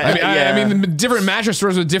believe you. I mean, different mattress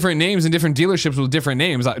stores with different names and different dealerships with different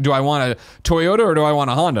names. Do I want a Toyota or do I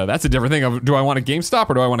want a Honda? That's a different thing. Do I want a GameStop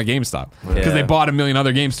or do I want a GameStop? Because they bought a million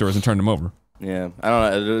other game stores and turned them over. Yeah, I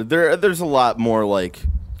don't know. There's a lot more like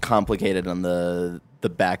complicated on the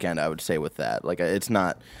back end, I would say, with that. Like it's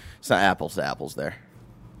not apples to apples there.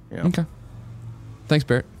 Yeah. Okay. Thanks,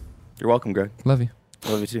 Barrett. You're welcome, Greg. Love you.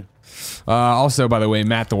 Love you too. Also, by the way,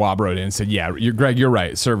 Matt the Wob wrote in and said, Greg, you're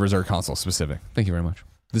right. Servers are console specific. Thank you very much.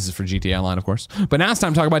 This is for GTA Online, of course. But now it's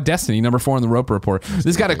time to talk about Destiny, number 4 on the Roper Report.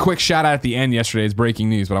 This got a quick shout out at the end yesterday. It's breaking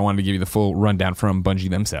news, but I wanted to give you the full rundown from Bungie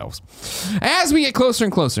themselves. As we get closer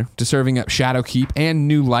and closer to serving up Shadowkeep and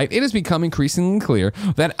New Light, it has become increasingly clear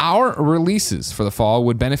that our releases for the fall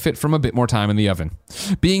would benefit from a bit more time in the oven.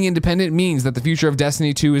 Being independent means that the future of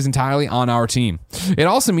Destiny 2 is entirely on our team. It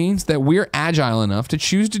also means that we're agile enough to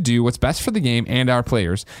choose to do what's best for the game and our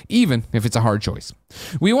players, even if it's a hard choice.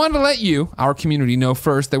 We wanted to let you, our community, know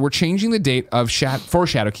first that we're changing the date for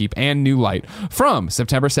Shadowkeep and New Light from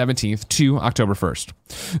September 17th to October 1st.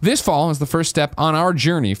 This fall is the first step on our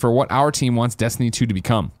journey for what our team wants Destiny 2 to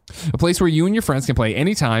become. A place where you and your friends can play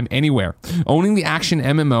anytime, anywhere, owning the action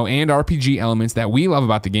MMO and RPG elements that we love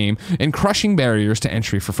about the game and crushing barriers to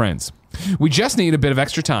entry for friends. We just need a bit of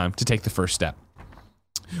extra time to take the first step.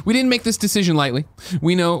 We didn't make this decision lightly.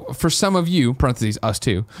 We know for some of you, parentheses us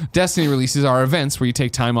too, Destiny releases are events where you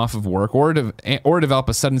take time off of work or develop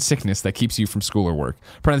a sudden sickness that keeps you from school or work.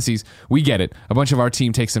 Parentheses, we get it. A bunch of our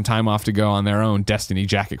team takes some time off to go on their own Destiny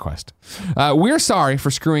jacket quest. We're sorry for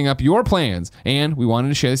screwing up your plans, and we wanted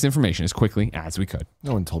to share this information as quickly as we could.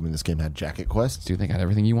 No one told me this game had jacket quests. Dude, they got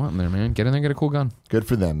everything you want in there, man. Get in there, get a cool gun. Good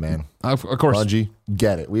for them, man. Of course. Bungie,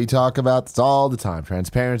 get it. We talk about this all the time.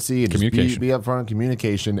 Transparency and communication. Be upfront,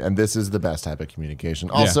 communication, and this is the best type of communication.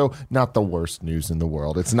 Also, not the worst news in the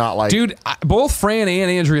world. It's not like... Dude, both Fran and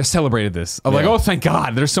Andrea celebrated this. I'm like, oh, thank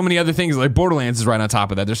God. There's so many other things. Like Borderlands is right on top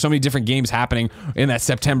of that. There's so many different games happening in that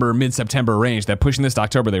mid-September range that pushing this to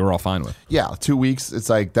October, they were all fine with. Yeah, 2 weeks. It's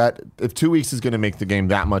like that. If 2 weeks is going to make the game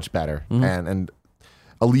that much better and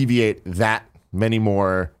alleviate that many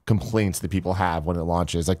more complaints that people have when it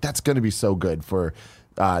launches, like that's going to be so good for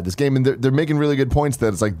this game. And they're making really good points that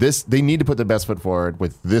it's like this, they need to put their best foot forward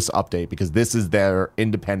with this update because this is their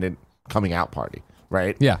independent coming out party,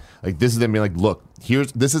 right? Yeah. Like this is them being like, look,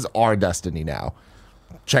 this is our Destiny now.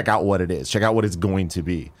 Check out what it is. Check out what it's going to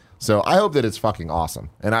be. So I hope that it's fucking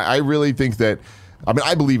awesome. And I really think that, I mean,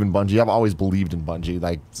 I believe in Bungie. I've always believed in Bungie,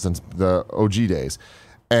 like since the OG days.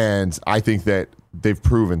 And I think that they've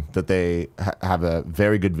proven that they have a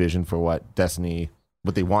very good vision for what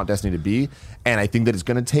they want Destiny to be. And I think that it's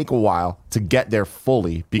going to take a while to get there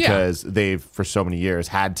fully because they've, for so many years,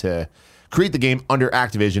 had to create the game under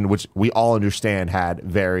Activision, which we all understand had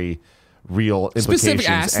very real implications specific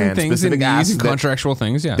asks and things specific and contractual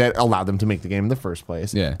things, that allowed them to make the game in the first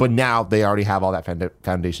place. Yeah. But now they already have all that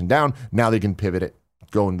foundation down. Now they can pivot it,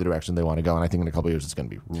 go in the direction they want to go, and I think in a couple of years it's going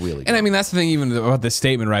to be really good. And I mean, that's the thing even about this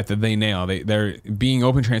statement, right, that they nail. They're being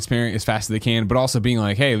open, transparent as fast as they can, but also being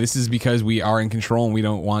like, hey, this is because we are in control and we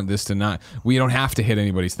don't want this to we don't have to hit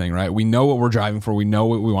anybody's thing, right? We know what we're driving for. We know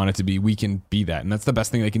what we want it to be. We can be that. And that's the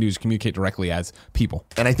best thing they can do is communicate directly as people.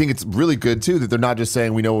 And I think it's really good, too, that they're not just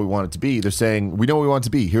saying we know what we want it to be. They're saying we know what we want it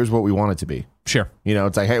to be. Here's what we want it to be. Sure. You know,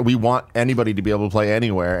 it's like, hey, we want anybody to be able to play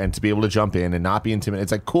anywhere and to be able to jump in and not be intimidated.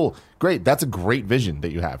 It's like, cool, great. That's a great vision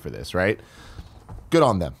that you have for this, right? Good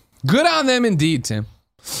on them. Good on them indeed, Tim.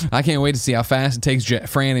 I can't wait to see how fast it takes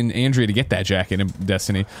Fran and Andrea to get that jacket in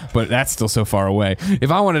Destiny, but that's still so far away.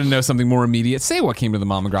 If I wanted to know something more immediate, say what came to the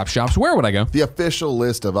Mom and Grop shops, where would I go? The official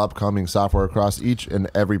list of upcoming software across each and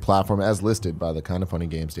every platform as listed by the Kinda Funny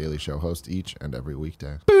Games Daily Show host each and every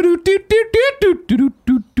weekday.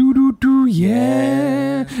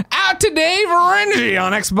 Yeah. Out today, Renji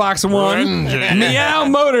on Xbox One. Meow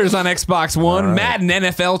Motors on Xbox One. Madden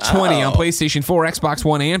NFL 20 on PlayStation 4, Xbox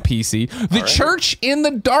One, and PC. The Church in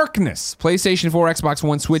the Darkness, PlayStation 4, Xbox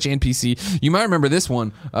One, Switch, and PC. You might remember this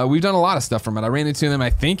one. We've done a lot of stuff from it. I ran into them, I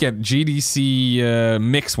think, at GDC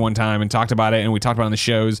Mix one time and talked about it, and we talked about it on the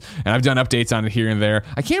shows, and I've done updates on it here and there.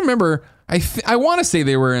 I can't remember. I want to say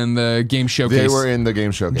they were in the game showcase. They were in the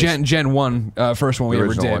game showcase. Gen 1, first one we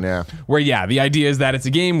ever did. One, yeah. Where, the idea is that it's a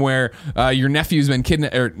game where your nephew's been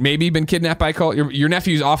kidnapped, or maybe been kidnapped by a cult. Your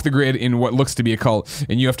nephew's off the grid in what looks to be a cult,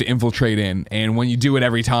 and you have to infiltrate in. And when you do it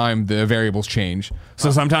every time, the variables change. So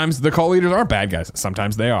sometimes the cult leaders aren't bad guys.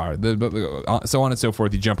 Sometimes they are. So on and so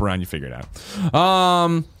forth. You jump around, you figure it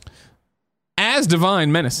out. As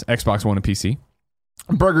Divine Menace, Xbox One and PC.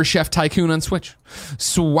 Burger Chef Tycoon on Switch,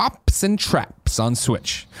 Swaps and Traps on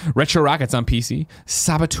Switch, Retro Rockets on PC,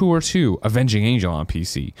 Saboteur 2, Avenging Angel on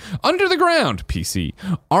PC, Under the Ground PC,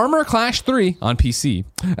 Armor Clash 3 on PC,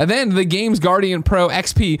 and then the Games Guardian Pro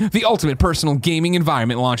XP, the ultimate personal gaming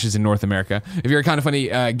environment, launches in North America. If you're a Kinda Funny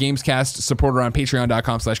Gamescast supporter on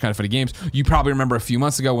patreon.com/kindafunnygames, you probably remember a few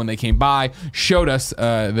months ago when they came by, showed us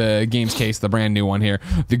the games case, the brand new one here,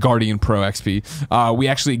 the Guardian Pro XP. We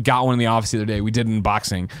actually got one in the office the other day. We did an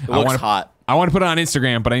unboxing. It looks hot. I want to put it on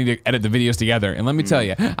Instagram, but I need to edit the videos together. And let me tell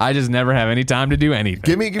you, I just never have any time to do anything.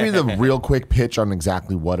 Give me the real quick pitch on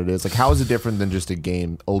exactly what it is. Like, how is it different than just a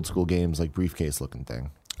game, old school games like briefcase looking thing?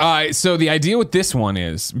 So the idea with this one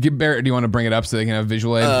is, Barrett, do you want to bring it up so they can have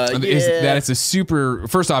visual aid? Is that it's a super.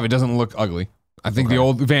 First off, it doesn't look ugly. I think the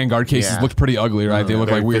old Vanguard cases looked pretty ugly, right? They look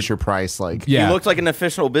like weird. Fisher Price, like. Yeah. He looked like an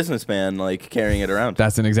official businessman, like carrying it around.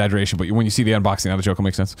 That's an exaggeration, but when you see the unboxing, now the joke will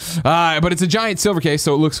make sense. But it's a giant silver case,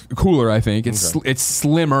 so it looks cooler, I think. It's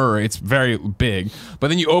slimmer. It's very big. But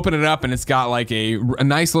then you open it up, and it's got like a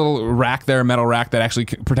nice little rack there, metal rack that actually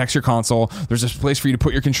protects your console. There's a place for you to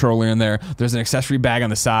put your controller in there. There's an accessory bag on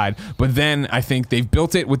the side. But then I think they've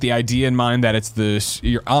built it with the idea in mind that it's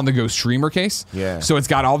your on-the-go streamer case. Yeah. So it's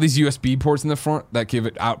got all these USB ports in the front that give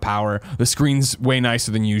it out power. The screen's way nicer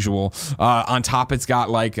than usual. On top, it's got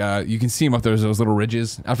like you can see them up there. Those little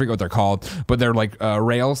ridges. I forget what they're called, but they're like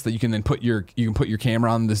rails that you can then put your camera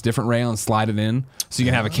on this different rail and slide it in. So you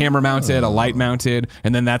can have a camera mounted, a light mounted,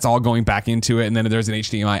 and then that's all going back into it. And then there's an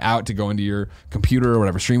HDMI out to go into your computer or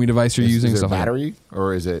whatever streaming device you're using. Is it battery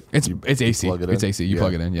or is it? It's AC. It's AC. You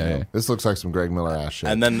plug it in. Yeah. This looks like some Greg Miller ass shit.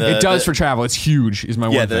 And then it does for travel. It's huge. Is my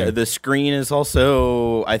one thing. The screen is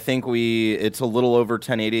also. I think it's a little over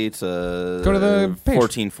 1080. It's a go to the page.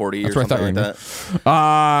 1440 or something like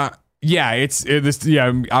that.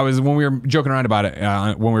 I was when we were joking around about it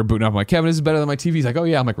when we were booting up. I'm like, Kevin, this is better than my TV. He's like, oh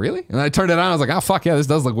yeah. I'm like, really? And I turned it on. I was like, oh fuck yeah, this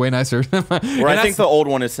does look way nicer. Where I think the old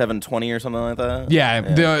one is 720 or something like that. Yeah.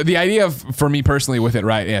 The idea for me personally with it,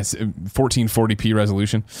 right? Yes, 1440p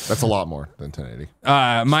resolution. That's a lot more than 1080.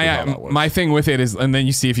 My thing with it is, and then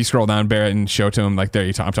you see if you scroll down, Barrett, and show to him like there.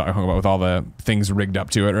 I'm talking about with all the things rigged up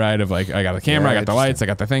to it, right? Of like, I got the camera, I got the lights, I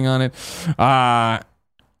got the thing on it.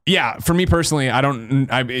 Yeah, for me personally, I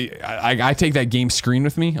take that game screen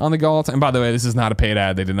with me on the go all the time. And by the way, this is not a paid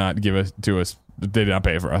ad. They did not give it to us. They did not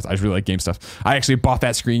pay it for us. I just really like game stuff. I actually bought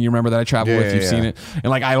that screen. You remember that I traveled with? You've seen it. And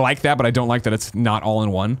like, I like that, but I don't like that it's not all in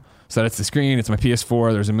one. So that's the screen. It's my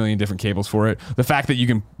PS4. There's a million different cables for it. The fact that you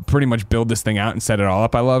can pretty much build this thing out and set it all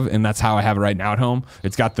up, I love. And that's how I have it right now at home.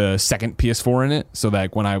 It's got the second PS4 in it, so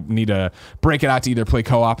that when I need to break it out to either play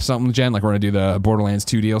co-op or something, Jen, like we're going to do the Borderlands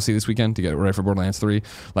 2 DLC this weekend to get ready for Borderlands 3,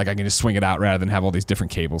 like I can just swing it out rather than have all these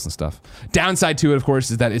different cables and stuff. Downside to it, of course,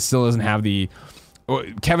 is that it still doesn't have the...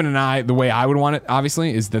 Kevin and I, the way I would want it,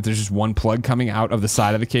 obviously, is that there's just one plug coming out of the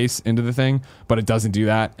side of the case into the thing, but it doesn't do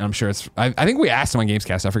that. And I'm sure it's... I think we asked him on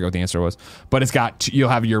Gamescast. I forget what the answer was. But it's got... You'll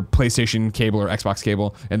have your PlayStation cable or Xbox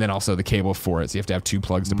cable, and then also the cable for it. So you have to have two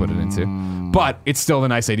plugs to put it into. But it's still the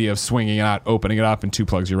nice idea of swinging it out, opening it up, and two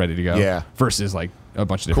plugs, you're ready to go. Yeah. Versus like a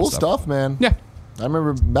bunch of different cool stuff, man. Yeah. I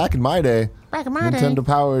remember back in my day, Nintendo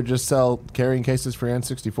Power would just sell carrying cases for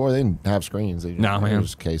N64. They didn't have screens. They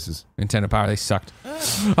just cases. Nintendo Power, they sucked.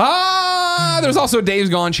 There's also a Dave's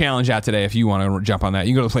Gone challenge out today. If you want to jump on that,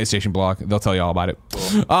 you can go to the PlayStation blog. They'll tell you all about it.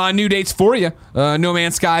 Cool. New dates for you. No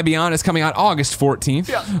Man's Sky Beyond is coming out August 14th.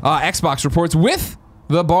 Yeah. Xbox reports with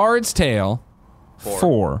The Bard's Tale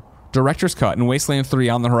 4 Director's Cut, and Wasteland 3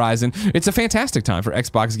 on the horizon, it's a fantastic time for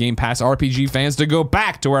Xbox Game Pass RPG fans to go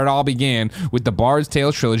back to where it all began, with the Bard's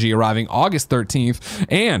Tale trilogy arriving August 13th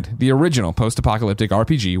and the original post-apocalyptic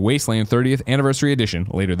RPG Wasteland 30th Anniversary Edition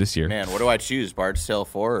later this year. Man, what do I choose? Bard's Tale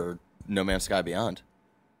 4 or No Man's Sky Beyond?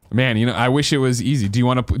 Man, I wish it was easy. Do you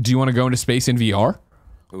want to go into space in VR?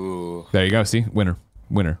 Ooh. There you go. See, winner,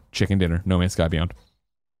 chicken dinner, No Man's Sky Beyond.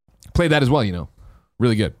 Played that as well.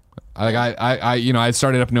 Really good. I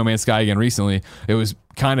started up No Man's Sky again recently. It was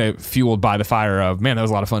kind of fueled by the fire of, man, that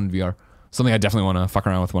was a lot of fun in VR. Something I definitely want to fuck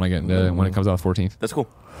around with when it comes out the 14th. That's cool.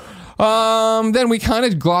 Then we kind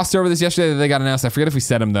of glossed over this yesterday that they got announced. I forget if we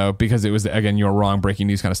said them though, because it was, again, you're wrong, breaking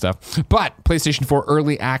news kind of stuff. But PlayStation 4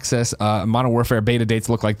 Early Access Modern Warfare beta dates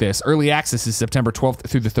look like this. Early Access is September 12th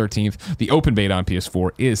through the 13th. The open beta on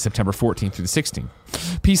PS4 is September 14th through the 16th.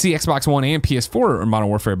 PC, Xbox One, and PS4 Modern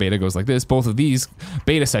Warfare beta goes like this. Both of these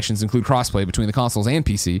beta sessions include crossplay between the consoles and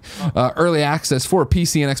PC. Early Access for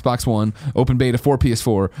PC and Xbox One. Open beta for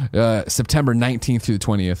PS4 September 19th through the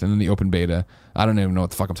 20th. And then the open beta, I don't even know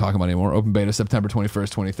what the fuck I'm talking about anymore. Open beta September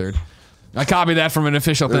 21st, 23rd. I copied that from an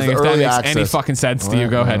official thing. If that makes any fucking sense to you,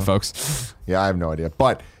 go ahead, folks. Yeah, I have no idea.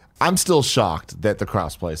 But I'm still shocked that the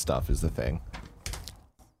crossplay stuff is the thing.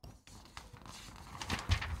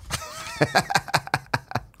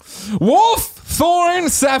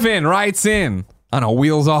 Wolfthorn7 writes in on a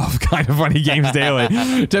wheels off Kind of Funny Games Daily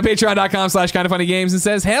to patreon.com/Kind of Funny Games and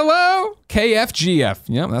says, hello, KFGF.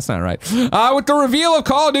 Yep, that's not right. With the reveal of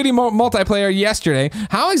Call of Duty multiplayer yesterday,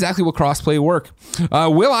 how exactly will crossplay work?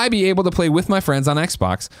 Will I be able to play with my friends on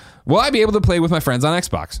Xbox?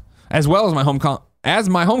 As well as my home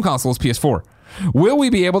console is PS4? Will we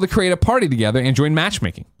be able to create a party together and join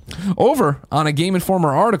matchmaking? Over on a Game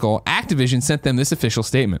Informer article, Activision sent them this official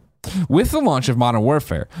statement. With the launch of Modern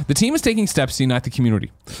Warfare, the team is taking steps to unite the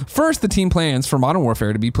community. First, the team plans for Modern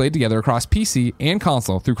Warfare to be played together across PC and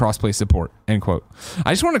console through crossplay support. End quote.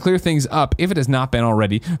 I just want to clear things up if it has not been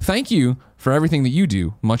already. Thank you for everything that you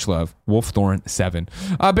do. Much love, Wolfthorn7.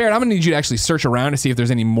 Barrett, I'm going to need you to actually search around to see if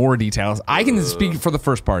there's any more details. I can speak for the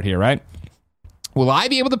first part here, right? Will I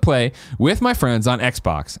be able to play with my friends on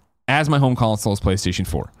Xbox as my home console is PlayStation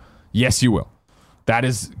 4? Yes, you will. That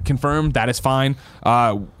is confirmed. That is fine.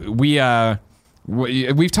 We've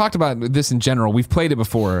talked about this in general. We've played it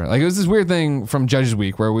before. Like, it was this weird thing from Judges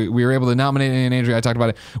Week where we were able to nominate, and Andrew, I talked about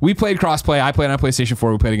it. We played crossplay. I played on PlayStation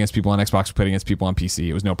 4. We played against people on Xbox. We played against people on PC.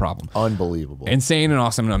 It was no problem. Unbelievable. Insane and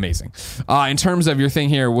awesome and amazing. In terms of your thing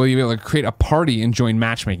here, will you be able to create a party and join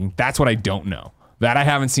matchmaking? That's what I don't know. That I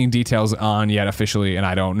haven't seen details on yet officially, and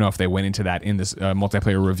I don't know if they went into that in this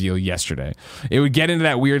multiplayer reveal yesterday. It would get into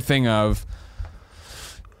that weird thing of,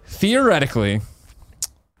 theoretically,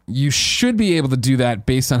 you should be able to do that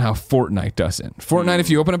based on how Fortnite does it. Fortnite, if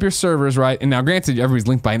you open up your servers, right, and now granted, everybody's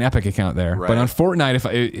linked by an Epic account there, right. But on Fortnite,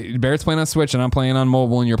 if Barrett's playing on Switch and I'm playing on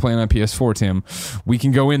mobile and you're playing on PS4, Tim, we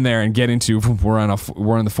can go in there and get into, we're on the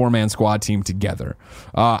 4-man squad team together.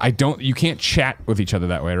 You can't chat with each other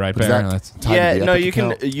that way, right, Barrett? That's tied to the Epic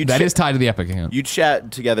account. That is tied to the Epic account. You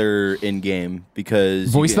chat together in game because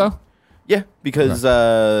voice though. Yeah, because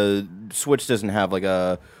Switch doesn't have like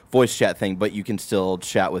a voice chat thing, but you can still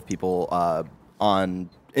chat with people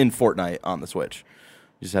in Fortnite on the Switch.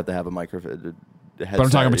 You just have to have a microphone. But I'm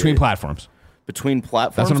talking between platforms. Between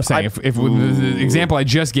platforms? That's what I'm saying. If the example I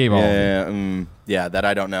just gave all yeah, that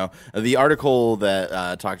I don't know. The article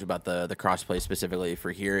that talked about the crossplay specifically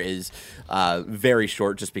for here is very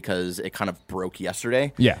short just because it kind of broke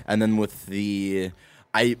yesterday. Yeah. And then with the...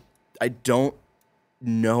 I don't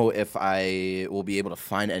know if I will be able to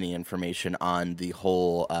find any information on the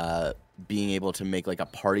whole being able to make like a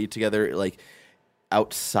party together, like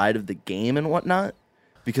outside of the game and whatnot.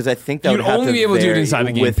 Because I think that you'd only be able to do it inside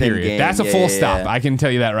the game. Period. Game. That's a full stop. I can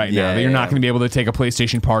tell you that right now. That you're not going to be able to take a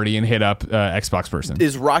PlayStation party and hit up Xbox person.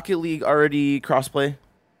 Is Rocket League already crossplay?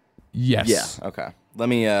 Yes. Yeah. Okay. Let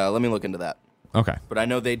me look into that. Okay. But I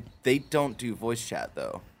know they don't do voice chat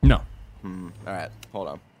though. No. All right. Hold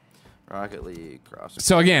on. Rocket League crossplay.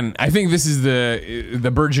 So again, I think this is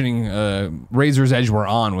the burgeoning razor's edge we're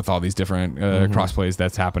on with all these different crossplays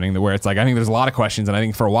that's happening. Where it's like, I think there's a lot of questions, and I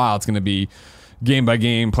think for a while it's going to be game by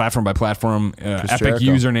game, platform by platform, Epic Jericho.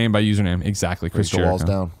 username by username. Exactly. Break the walls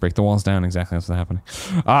down. Break the walls down. Exactly. That's what's happening.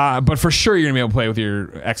 But for sure, you're going to be able to play with your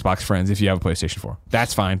Xbox friends if you have a PlayStation 4.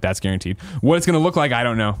 That's fine. That's guaranteed. What it's going to look like, I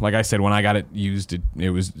don't know. Like I said, when I got it used, it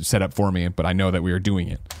was set up for me, but I know that we are doing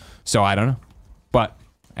it. So I don't know. But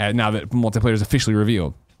now that multiplayer is officially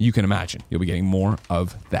revealed, you can imagine you'll be getting more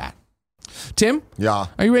of that. Tim, Yeah.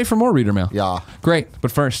 are you ready for more reader mail? Yeah. Great.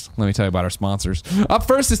 But first, let me tell you about our sponsors. Up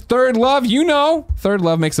first is Third Love. You know, Third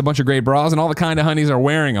Love makes a bunch of great bras, and all the kind of honeys are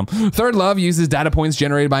wearing them. Third Love uses data points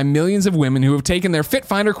generated by millions of women who have taken their Fit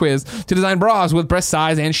Finder quiz to design bras with breast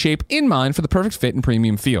size and shape in mind for the perfect fit and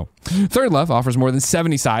premium feel. Third Love offers more than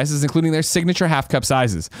 70 sizes, including their signature half cup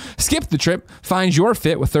sizes. Skip the trip. Find your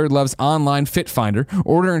fit with Third Love's online Fit Finder.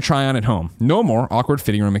 Order and try on at home. No more awkward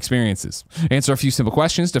fitting room experiences. Answer a few simple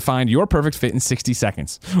questions to find your perfect fit in 60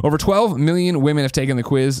 seconds. Over 12 million women have taken the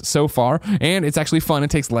quiz so far, and it's actually fun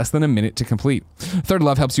and takes less than a minute to complete. Third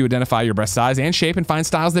Love helps you identify your breast size and shape and find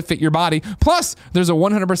styles that fit your body. Plus, there's a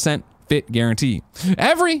 100% fit guarantee.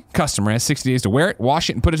 Every customer has 60 days to wear it, wash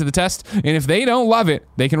it, and put it to the test. And if they don't love it,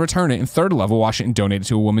 they can return it, and Third Love will wash it and donate it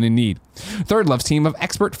to a woman in need. Third Love's team of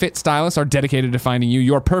expert fit stylists are dedicated to finding you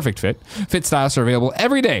your perfect fit. Fit stylists are available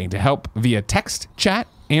every day to help via text, chat,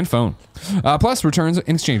 and phone. Plus, returns and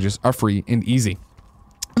exchanges are free and easy.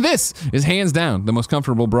 This is hands down the most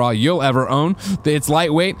comfortable bra you'll ever own. It's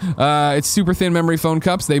lightweight. It's super thin memory foam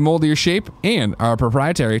cups. They mold to your shape and are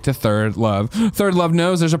proprietary to Third Love. Third Love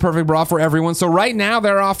knows there's a perfect bra for everyone. So right now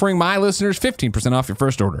they're offering my listeners 15% off your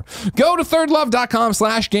first order. Go to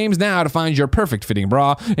thirdlove.com/games now to find your perfect fitting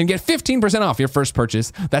bra and get 15% off your first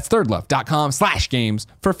purchase. That's thirdlove.com/games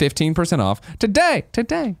for 15% off today.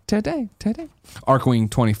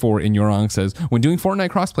 Arkwing24 in Yorong says, when doing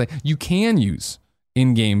Fortnite crossplay, you can use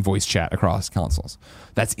in-game voice chat across consoles.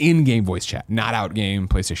 That's in-game voice chat, not out-game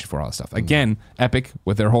PlayStation 4, all that stuff. Again, Epic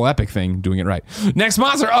with their whole Epic thing, doing it right. Next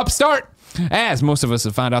sponsor, Upstart. As most of us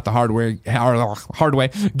have found out the hard way,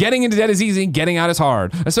 getting into debt is easy, getting out is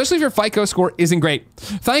hard, especially if your FICO score isn't great.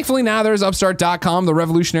 Thankfully, now there's Upstart.com, the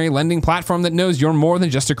revolutionary lending platform that knows you're more than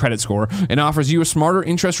just a credit score and offers you a smarter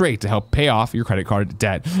interest rate to help pay off your credit card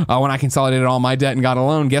debt. When I consolidated all my debt and got a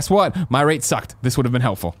loan, guess what? My rate sucked. This would have been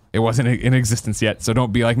helpful. It wasn't in existence yet, so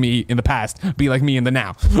don't be like me in the past. Be like me in the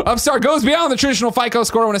now. Upstart goes beyond the traditional FICO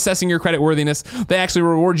score when assessing your credit worthiness. They actually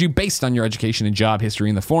reward you based on your education and job history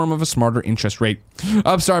in the form of a smarter interest rate.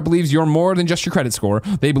 Upstart believes you're more than just your credit score.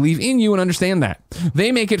 They believe in you and understand that.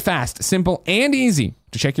 They make it fast, simple, and easy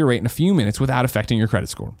to check your rate in a few minutes without affecting your credit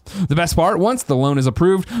score. The best part, once the loan is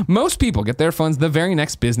approved, most people get their funds the very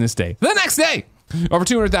next business day. The next day! Over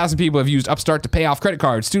 200,000 people have used Upstart to pay off credit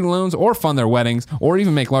cards, student loans, or fund their weddings, or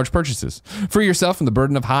even make large purchases. Free yourself from the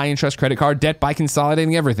burden of high-interest credit card debt by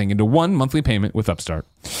consolidating everything into one monthly payment with Upstart.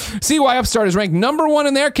 See why Upstart is ranked #1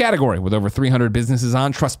 in their category with over 300 businesses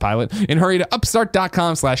on Trustpilot, and hurry to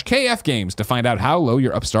upstart.com/kfgames to find out how low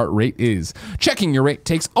your Upstart rate is. Checking your rate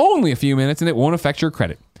takes only a few minutes, and it won't affect your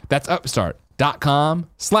credit. That's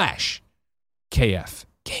upstart.com/kfgames.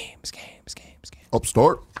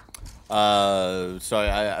 Upstart. So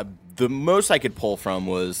the most I could pull from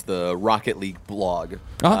was the Rocket League blog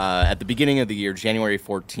at the beginning of the year, January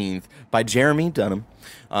 14th, by Jeremy Dunham.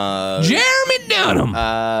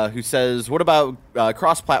 Who says, what about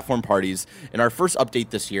cross-platform parties? In our first update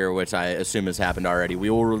this year, which I assume has happened already, we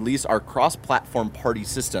will release our cross-platform party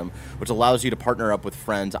system, which allows you to partner up with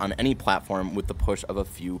friends on any platform with the push of a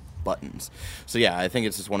few buttons. So yeah, I think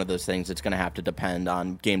it's just one of those things. It's going to have to depend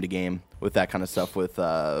on game to game with that kind of stuff, with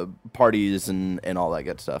parties and all that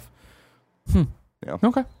good stuff. Yeah.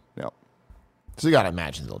 Okay. Yeah. So you got to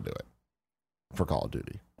imagine they'll do it for Call of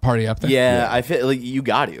Duty. Party up there. Yeah, I feel like you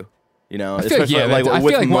got to. You know, I feel like,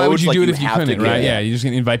 why would you do it if you couldn't, right? Yeah, you're just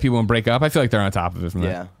going to invite people and break up. I feel like they're on top of it from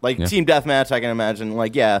that. Yeah, Team Deathmatch, I can imagine.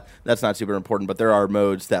 Like, yeah, that's not super important, but there are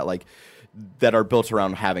modes that are built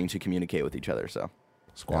around having to communicate with each other. So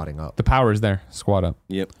squatting up. The power is there. Squat up.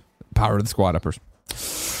 Yep. Power of the squat uppers.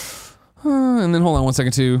 And then hold on one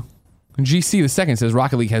second too. GC the second says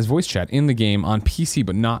Rocket League has voice chat in the game on PC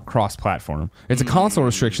but not cross-platform. It's a console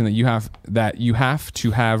restriction that you have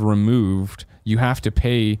to have removed. You have to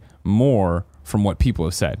pay more from what people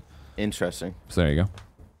have said. Interesting. So there you go.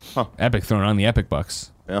 Huh. Epic throwing on the Epic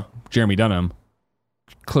bucks. Yeah. Jeremy Dunham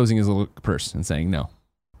closing his little purse and saying no.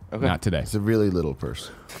 Okay. Not today. It's a really little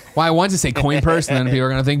purse. Well, I wanted to say coin purse, and then people are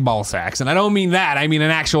going to think ball sacks. And I don't mean that. I mean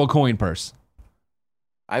an actual coin purse.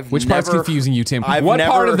 Which part's confusing you, Tim? What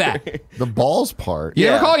part of that? The balls part. You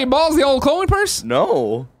ever call your balls the old coin purse?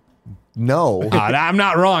 No. I'm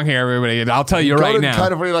not wrong here, everybody. I'll tell you right now.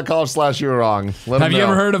 Kindoffunny.com/you're wrong. Have you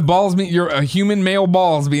ever heard of balls? Your human male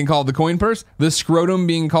balls being called the coin purse? The scrotum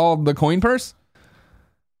being called the coin purse?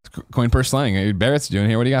 Coin purse slang. Hey, Barrett's doing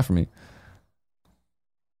here. What do you got for me?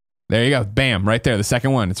 There you go. Bam. Right there. The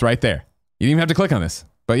second one. It's right there. You didn't even have to click on this.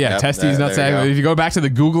 But yeah, testes, nutsack. If you go back to the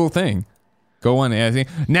Google thing. Go on.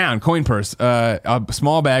 Noun, coin purse. A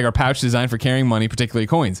small bag or pouch designed for carrying money, particularly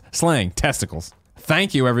coins. Slang, testicles.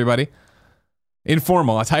 Thank you, everybody.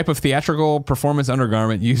 Informal, a type of theatrical performance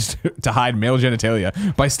undergarment used to hide male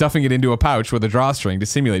genitalia by stuffing it into a pouch with a drawstring to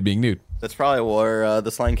simulate being nude. That's probably where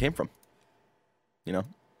this line came from. You know?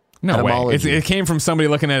 No way. Etymology. It came from somebody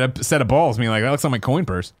looking at a set of balls being like, that looks like my coin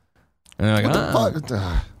purse. And they're like, What the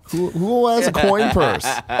fuck? Who has a coin purse?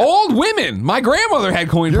 Old women. My grandmother had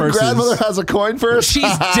coin Your purses. grandmother has a coin purse?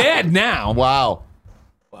 She's dead now. Wow.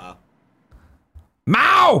 Wow.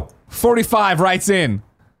 Mao 45 writes in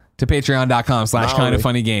to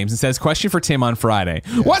patreon.com/kindoffunnygames and says, question for Tim on Friday.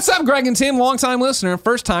 What's up, Greg and Tim? Longtime listener,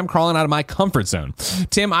 first time crawling out of my comfort zone.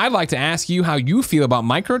 Tim, I'd like to ask you how you feel about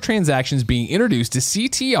microtransactions being introduced to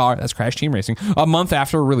CTR, that's Crash Team Racing, a month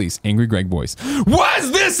after release. Angry Greg voice.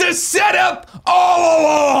 Was this a setup all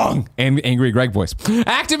along? And Angry Greg voice.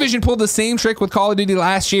 Activision pulled the same trick with Call of Duty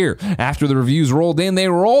last year. After the reviews rolled in, they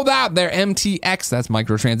rolled out their MTX, that's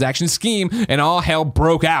microtransaction scheme, and all hell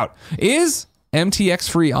broke out. Is MTX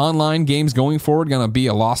free online games going forward gonna be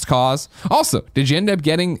a lost cause? Also, did you end up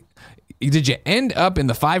in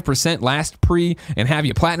the 5% last pre and have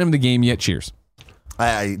you platinum the game yet? Cheers.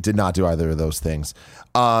 I did not do either of those things.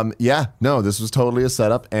 This was totally a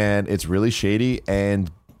setup, and it's really shady and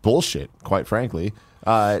bullshit, quite frankly.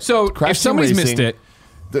 So Crash if Team somebody's Racing, missed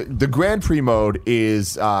it, the Grand Prix mode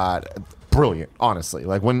is brilliant, honestly.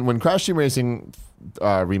 Like when Crash Team Racing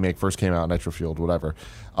remake first came out, Nitro Fueled, whatever,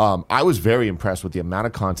 I was very impressed with the amount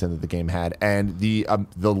of content that the game had and the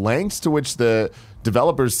lengths to which the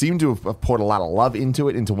developers seem to have poured a lot of love into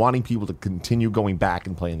it, into wanting people to continue going back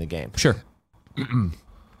and playing the game. sure.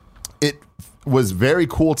 It was very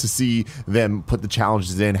cool to see them put the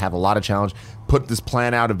challenges in, have a lot of challenge, put this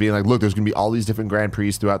plan out of being like, look, there's going to be all these different Grand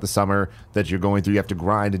Prix throughout the summer that you're going through. You have to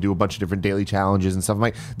grind and do a bunch of different daily challenges and stuff. I'm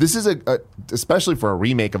like, this is especially for a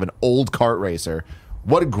remake of an old kart racer.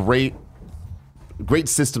 What a great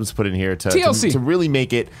systems put in here to really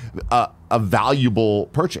make it a valuable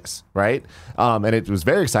purchase, right? And it was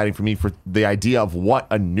very exciting for me for the idea of what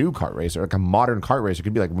a new kart racer, like a modern kart racer,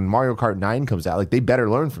 could be like. When Mario Kart 9 comes out, like, they better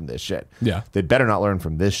learn from this shit. Yeah. They better not learn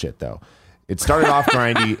from this shit, though. It started off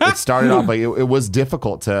grindy. It started off like it was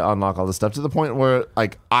difficult to unlock all this stuff to the point where,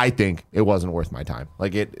 like, I think it wasn't worth my time.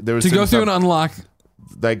 Like, there was To go through and unlock.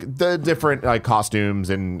 like the different like costumes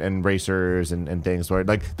and racers and things where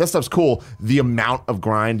like that stuff's cool. The amount of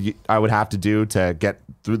grind I would have to do to get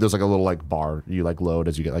through, there's like a little like bar you like load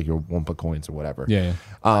as you get like your Wumpa coins or whatever. Yeah.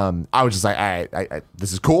 I was just like, all right, I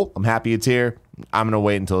this is cool. I'm happy it's here. I'm gonna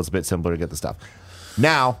wait until it's a bit simpler to get the stuff.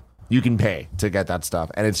 Now you can pay to get that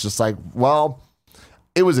stuff, and it's just like, well,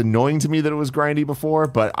 it was annoying to me that it was grindy before,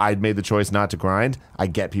 but I'd made the choice not to grind. I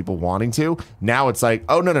get people wanting to. Now it's like,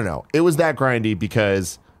 oh, no. It was that grindy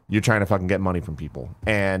because you're trying to fucking get money from people.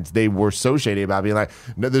 And they were so shady about being like,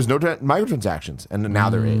 no, there's no microtransactions. And now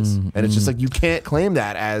there is. And it's just like, you can't claim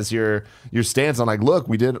that as your stance on like, look,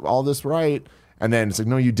 we did all this right. And then it's like,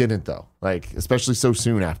 no, you didn't though. Like, especially so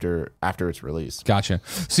soon after its release. Gotcha.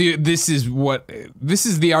 So this is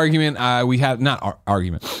the argument we had, not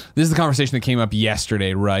argument. This is the conversation that came up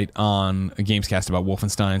yesterday, right, on a Gamescast about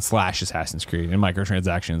Wolfenstein / Assassin's Creed and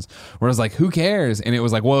microtransactions, where I was like, who cares? And it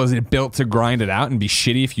was like, well, is it built to grind it out and be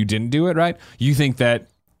shitty if you didn't do it right? You think that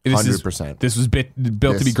this 100%. This was built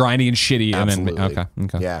to be grindy and shitty? Absolutely. And then,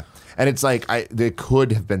 okay. Yeah. And it's like, they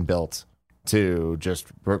could have been built to just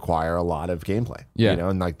require a lot of gameplay. Yeah. You know,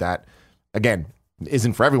 and like that, again,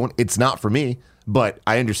 isn't for everyone. It's not for me, but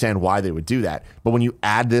I understand why they would do that. But when you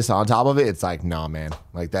add this on top of it, it's like, nah, man.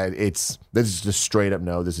 Like that, this is just straight up,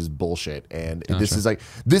 no, this is bullshit. And this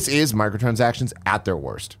is microtransactions at their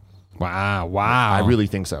worst. Wow. I really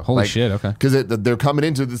think so. Holy shit, okay. Because they're coming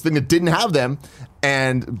into this thing that didn't have them,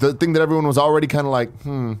 and the thing that everyone was already kind of like,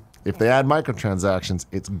 if they add microtransactions,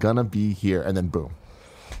 it's gonna be here, and then boom.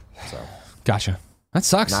 So Gotcha. That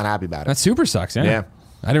sucks. not happy about it. That super sucks. Yeah.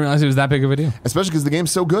 I didn't realize it was that big of a deal. Especially because the game's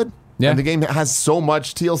so good. Yeah. And the game has so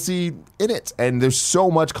much TLC in it, and there's so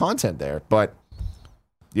much content there. But,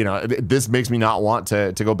 you know, this makes me not want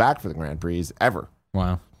to go back for the Grand Prix ever.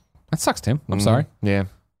 Wow. That sucks, Tim. I'm sorry. Yeah.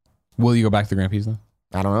 Will you go back to the Grand Prix though?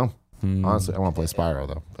 I don't know. Honestly, I want to play Spyro,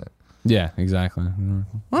 though. But. Yeah, exactly. Well,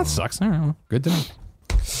 that sucks. All right, well, good to know.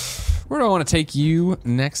 Where do I want to take you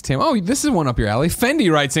next, Tim? Oh, this is one up your alley.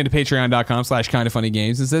 Fendi writes into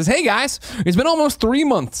patreon.com/kindoffunnygames and says, hey guys, it's been almost 3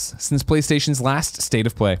 months since PlayStation's last State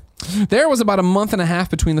of Play. There was about a month and a half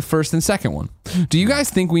between the first and second one. Do you guys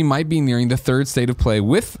think we might be nearing the third State of Play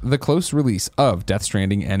with the close release of Death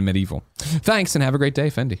Stranding and Medieval? Thanks and have a great day,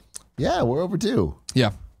 Fendi. Yeah, we're overdue. Yeah.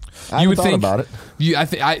 I haven't thought about it.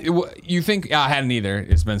 You think I hadn't either.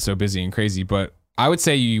 It's been so busy and crazy, but I would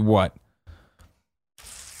say what?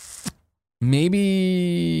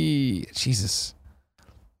 Maybe, Jesus,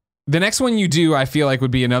 The next one you do, I feel like,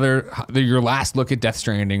 would be your last look at Death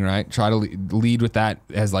Stranding, right? Try to lead with that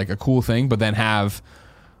as like a cool thing, but then have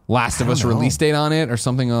Last of Us release date on it or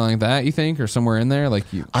something like that, you think? Or somewhere in there? Like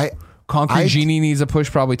Concrete Genie needs a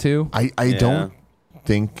push probably too. I don't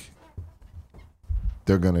think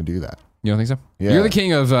they're going to do that. You don't think so? Yeah. You're the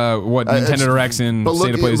king of Nintendo Directs and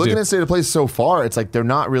State of Plays do. Looking at State of Plays so far, it's like they're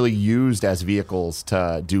not really used as vehicles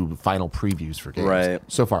to do final previews for games. Right.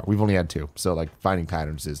 So far, we've only had 2. So like finding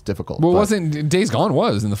patterns is difficult. Well, wasn't Days Gone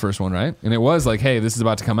was in the first one, right? And it was like, hey, this is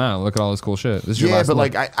about to come out. Look at all this cool shit. This is your last but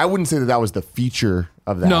look. like I wouldn't say that was the feature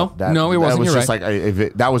of that. No, it wasn't. That was You're just right.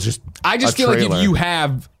 like that was just. I just a feel like trailer. if you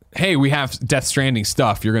have, hey, we have Death Stranding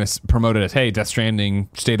stuff, you're going to promote it as, hey, Death Stranding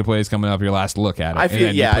State of Play is coming up, your last look at it. I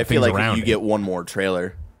feel I feel like around if you get one more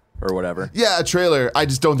trailer or whatever. Yeah, a trailer. I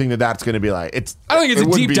just don't think that that's going to be like it's. I don't think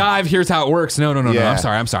it's a deep dive. Here's how it works. No. Yeah.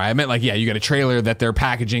 I'm sorry. I meant like, yeah, you got a trailer that they're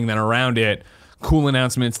packaging, then around it, cool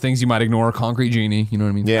announcements, things you might ignore. Concrete Genie, you know what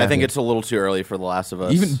I mean? Yeah, I think it's a little too early for The Last of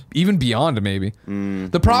Us. Even beyond maybe.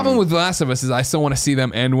 The problem with The Last of Us is I still want to see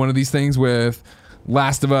them end one of these things with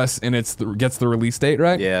Last of Us, and gets the release date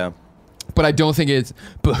right. Yeah. But I don't think it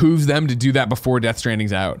behooves them to do that before Death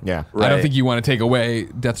Stranding's out. Yeah. I don't Right. think you want to take away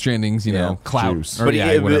Death Stranding's, clout. Juice. Or,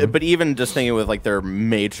 But, but even just thinking with like their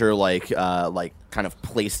major like kind of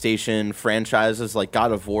PlayStation franchises, like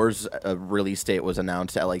God of War's release date was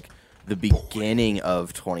announced at like the beginning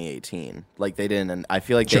of 2018. Like they didn't, and I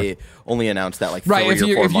feel like they only announced that like 3 or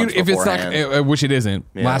 4 months if it's beforehand. not, which it isn't.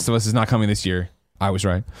 Yeah. Last of Us is not coming this year. I was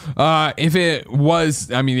right. If it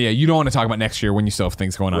was, I mean, yeah, you don't want to talk about next year when you still have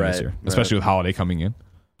things going on this Right, year, right. especially with holiday coming in.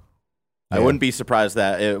 I wouldn't be surprised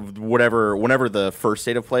that whenever the first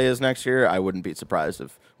State of Play is next year, I wouldn't be surprised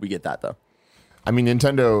if we get that though. I mean,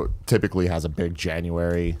 Nintendo typically has a big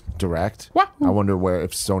January direct. Wahoo. I wonder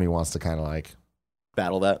if Sony wants to kind of like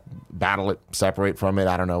Battle that. battle it, separate from it.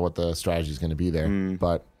 I don't know what the strategy is going to be there,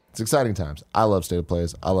 but it's exciting times. I love State of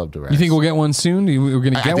Plays. I love directs. You think we'll get one soon? We're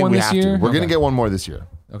going to I get think one we this have to. year? We're going to Okay. get one more this year.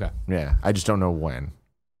 Okay. Yeah, I just don't know when.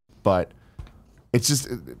 But it's just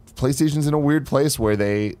PlayStation's in a weird place where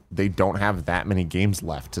they don't have that many games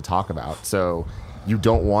left to talk about. So you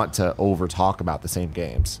don't want to over talk about the same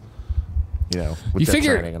games. With You Death Stranding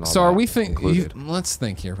figure, and all so are that we included. let's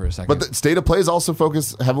think here for a second. But the State of Plays also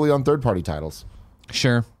focus heavily on third-party titles.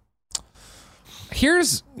 Sure.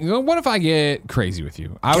 Here's, what if I get crazy with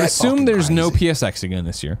you? I would Get assume fucking there's no crazy. PSX again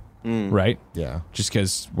this year, right? Yeah. Just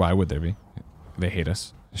because, why would there be? They hate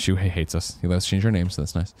us. Shuhei hates us. He lets us change our names, so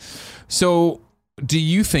that's nice. So, do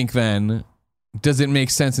you think then, does it make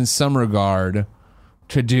sense in some regard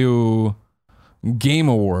to do Game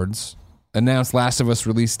Awards, announce Last of Us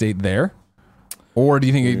release date there? Or do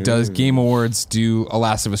you think it does Game Awards do a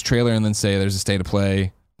Last of Us trailer and then say there's a State of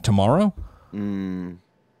Play tomorrow? You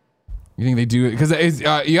think they do it? Because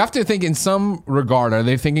you have to think in some regard, are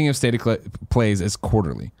they thinking of State of Plays as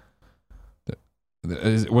quarterly?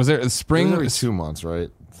 Was there a spring? Every 2 months, right?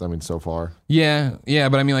 I mean, so far. Yeah,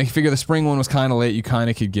 but I mean, like, figure the spring one was kind of late. You kind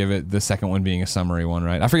of could give it the second one being a summary one,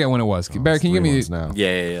 right? I forget when it was. Barry, can you give me now?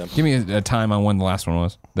 Yeah. give me a time on when the last one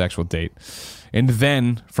was, the actual date, and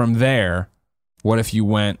then from there, what if you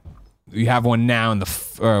have one now in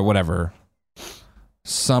the whatever,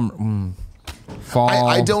 fall,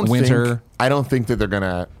 I don't winter. I don't think that they're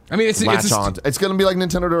gonna. I mean, it's on. It's gonna be like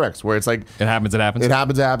Nintendo Directs, where it's like it happens. it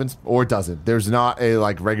happens, or it doesn't. There's not a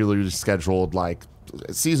like regularly scheduled like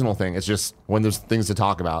seasonal thing. It's just when there's things to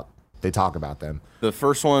talk about, they talk about them. The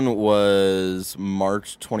first one was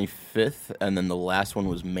March 25th, and then the last one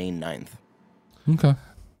was May 9th. Okay.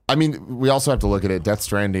 I mean, we also have to look at it. Death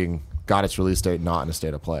Stranding got its release date not in a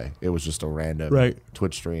State of Play. It was just a random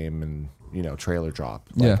Twitch stream and trailer drop.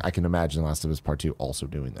 Yeah. I can imagine Last of Us Part 2 also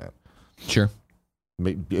doing that. Sure.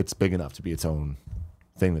 It's big enough to be its own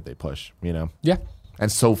thing that they push, Yeah. And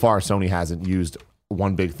so far, Sony hasn't used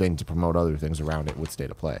one big thing to promote other things around it with State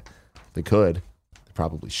of Play. They could. They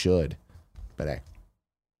probably should. But hey,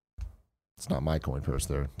 it's not my coin purse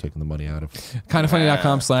they're taking the money out of.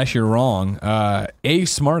 Kindoffunny.com/you're wrong. A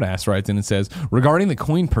smartass writes in and says, regarding the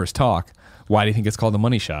coin purse talk, why do you think it's called the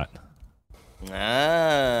money shot?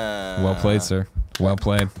 Well played, sir. Well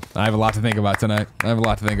played. I have a lot to think about tonight.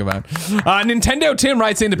 Nintendo Tim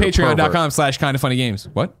writes into You're a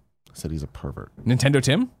patreon.com/kindoffunnygames. What? I said he's a pervert. Nintendo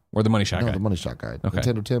Tim? Or the money shot No, guy? the money shot guy. Okay.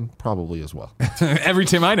 Nintendo Tim probably as well. Every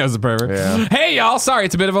Tim I know is a pervert. Yeah. Hey, y'all. Sorry,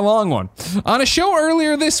 it's a bit of a long one. On a show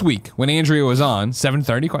earlier this week, when Andrea was on,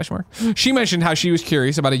 7:30, she mentioned how she was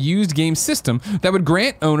curious about a used game system that would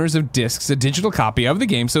grant owners of discs a digital copy of the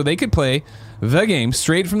game so they could play the game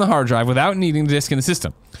straight from the hard drive without needing the disc in the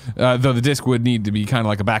system. Though the disc would need to be kind of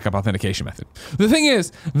like a backup authentication method. The thing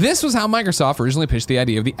is, this was how Microsoft originally pitched the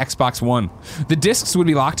idea of the Xbox One. The discs would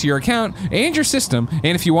be locked to your account and your system,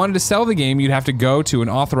 and if you wanted to sell the game, you'd have to go to an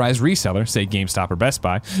authorized reseller, say GameStop or Best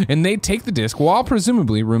Buy, and they'd take the disc while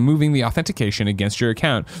presumably removing the authentication against your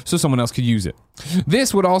account so someone else could use it.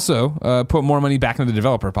 This would also put more money back into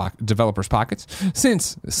the developers' pockets,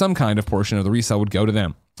 since some kind of portion of the resale would go to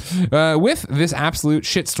them. With this absolute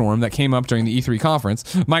shitstorm that came up during the E3 conference,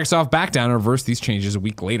 Microsoft backed down and reversed these changes a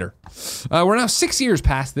week later. We're now 6 years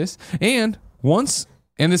past this, and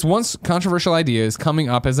this once controversial idea is coming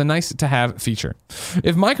up as a nice-to-have feature.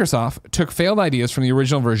 If Microsoft took failed ideas from the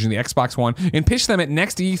original version of the Xbox One and pitched them at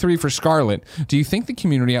next E3 for Scarlet, do you think the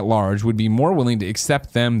community at large would be more willing to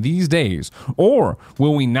accept them these days, or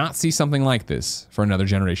will we not see something like this for another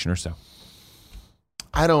generation or so?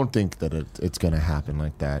 I don't think that it's going to happen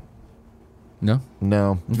like that. No?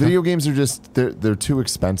 No. Okay. Video games are just, they're too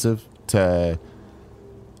expensive to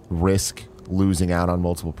risk losing out on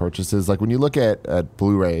multiple purchases. Like when you look at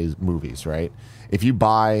Blu-ray movies, right? If you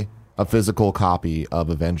buy a physical copy of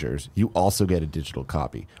Avengers, you also get a digital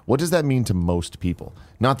copy. What does that mean to most people?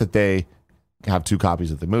 Not that they have 2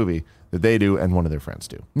 copies of the movie, that they do and one of their friends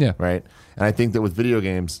do. Yeah. Right? And I think that with video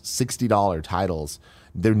games, $60 titles,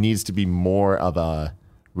 there needs to be more of a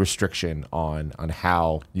restriction on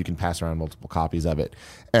how you can pass around multiple copies of it.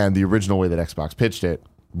 And the original way that Xbox pitched it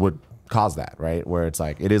would cause that, right? Where it's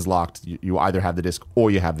like, it is locked. You either have the disc or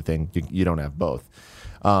you have the thing. You don't have both.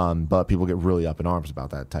 But people get really up in arms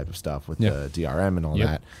about that type of stuff with the DRM and all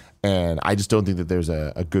that. And I just don't think that there's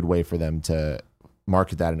a good way for them to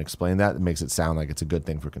market that and explain that. It makes it sound like it's a good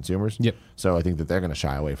thing for consumers. Yep. So I think that they're going to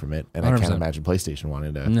shy away from it. And 100%. I can't imagine PlayStation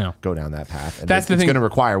wanting to go down that path. And That's the it's thing. going to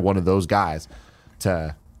require one of those guys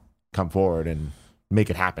to come forward and make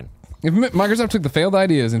it happen. If Microsoft took the failed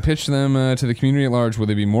ideas and pitched them to the community at large, would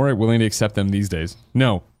they be more willing to accept them these days?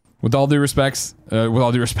 No. With all due respects,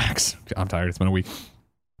 I'm tired. It's been a week.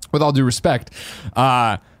 With all due respect,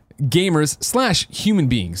 gamers / human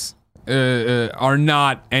beings are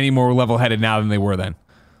not any more level-headed now than they were then.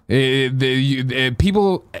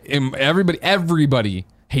 Everybody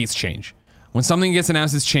hates change. When something gets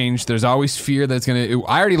announced as change, there's always fear that it's going to...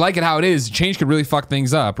 I already like it how it is. Change could really fuck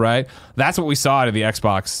things up, right? That's what we saw out of the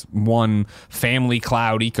Xbox One family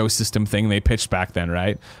cloud ecosystem thing they pitched back then,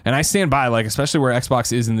 right? And I stand by, like, especially where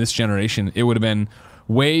Xbox is in this generation, it would have been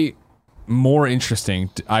way more interesting.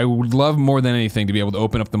 I would love more than anything to be able to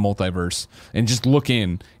open up the multiverse and just look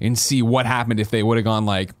in and see what happened if they would have gone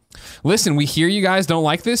like, listen, we hear you guys don't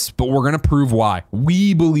like this, but we're going to prove why.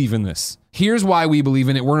 We believe in this. Here's why we believe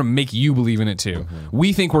in it. We're going to make you believe in it too. Mm-hmm.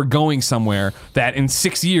 We think we're going somewhere that in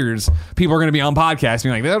 6 years, people are going to be on podcasts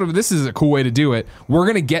being like, this is a cool way to do it. We're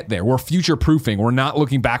going to get there. We're future proofing. We're not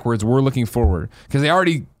looking backwards. We're looking forward. Because they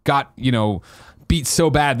already got, beat so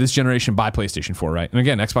bad this generation by PlayStation 4, right? And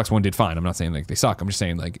again, Xbox One did fine. I'm not saying like they suck. I'm just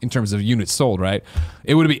saying like in terms of units sold, right?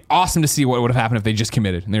 It would be awesome to see what would have happened if they just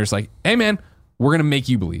committed. And they're just like, hey man, we're going to make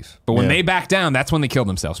you believe. But when they back down, that's when they kill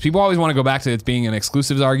themselves. People always want to go back to it being an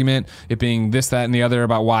exclusives argument, it being this, that, and the other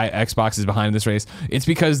about why Xbox is behind this race. It's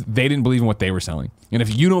because they didn't believe in what they were selling. And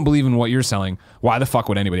if you don't believe in what you're selling, why the fuck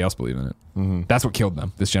would anybody else believe in it? Mm-hmm. That's what killed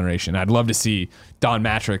them, this generation. I'd love to see Don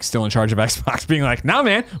Matrix still in charge of Xbox being like, nah,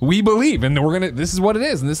 man, we believe. And this is what it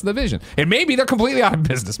is. And this is the vision. And maybe they're completely out of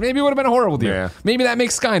business. Maybe it would have been a horrible deal. Yeah. Maybe that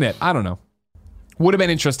makes Skynet. I don't know. Would have been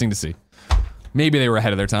interesting to see. Maybe they were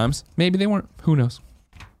ahead of their times. Maybe they weren't. Who knows?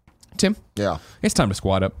 Tim? Yeah. It's time to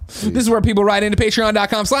squad up. Please. This is where people write into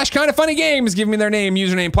patreon.com/kindafunnygames, give me their name,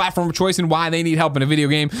 username, platform of choice, and why they need help in a video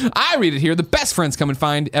game. I read it here. The best friends come and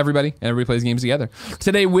find everybody, and everybody plays games together.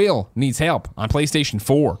 Today, Will needs help on PlayStation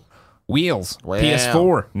 4. Wheels,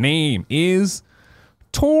 PS4. Name is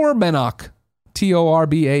Torbanok.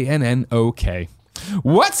 Torbannok.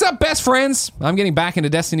 What's up, best friends? I'm getting back into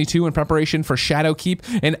Destiny 2 in preparation for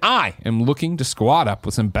Shadowkeep, and I am looking to squad up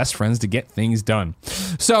with some best friends to get things done.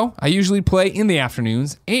 So, I usually play in the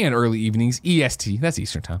afternoons and early evenings, EST, that's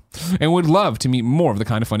Eastern Time, and would love to meet more of the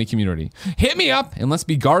Kinda Funny community. Hit me up, and let's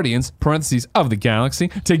be guardians, parentheses, of the galaxy,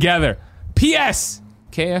 together. P.S.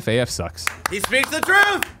 KFAF sucks. He speaks the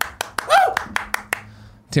truth! Woo!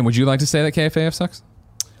 Tim, would you like to say that KFAF sucks?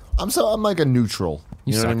 I'm like a neutral.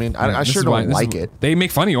 You know what I mean? Yeah, I sure don't like it. They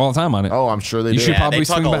make fun of you all the time on it. Oh, I'm sure they do. Should probably they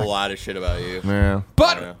talk swing a back. lot of shit about you. Yeah.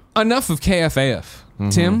 But enough of KFAF.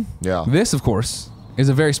 Tim, Yeah. this, of course, is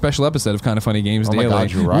a very special episode of Kind of Funny Games Oh my Daily.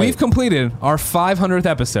 God, you're right. We've completed our 500th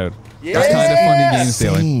episode Yeah. of Kind of Funny Games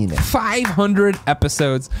Daily. Insane. 500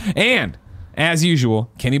 episodes. And, as usual,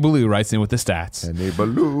 Kenny Ballou writes in with the stats. Kenny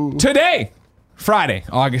Ballou. Today, Friday,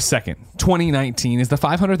 August 2nd, 2019, is the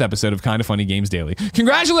 500th episode of Kind of Funny Games Daily.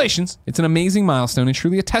 Congratulations! It's an amazing milestone and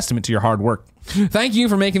truly a testament to your hard work. Thank you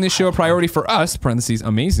for making this show a priority for us, parentheses,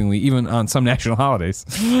 amazingly, even on some national holidays.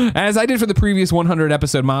 As I did for the previous 100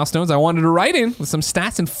 episode milestones, I wanted to write in with some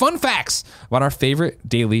stats and fun facts about our favorite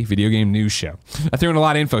daily video game news show. I threw in a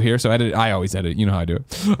lot of info here, so I always edit. You know how I do it.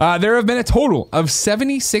 There have been a total of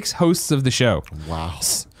 76 hosts of the show. Wow.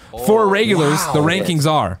 For regulars, the rankings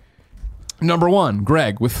are: Number 1,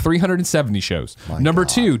 Greg with 370 shows. Number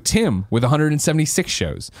 2, Tim with 176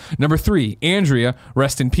 shows. Number 3, Andrea,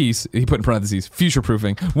 rest in peace, he put in parentheses,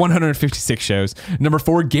 future-proofing, 156 shows. Number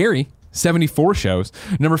 4, Gary, 74 shows.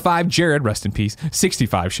 Number 5, Jared, rest in peace,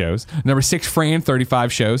 65 shows. Number 6, Fran,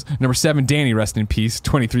 35 shows. Number 7, Danny, rest in peace,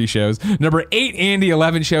 23 shows. Number 8, Andy,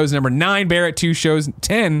 11 shows. Number 9, Barrett, 2 shows.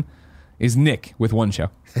 10 is Nick with 1 show.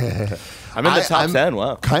 I'm in the top I'm 10.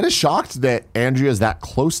 Wow. Kind of shocked that Andrea's that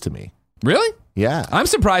close to me. Really? Yeah. I'm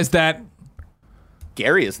surprised that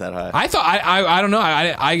Gary is that high. I thought I don't know.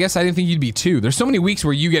 I guess I didn't think you'd be 2. There's so many weeks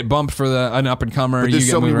where you get bumped for an up and comer. But You there's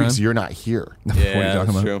get so many moved weeks around. you're not here, What are you Yeah, talking that's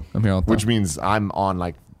about? true. I'm here all the time. which means I'm on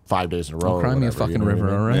like 5 days in a row. or Cry me a whatever, fucking you know what I river,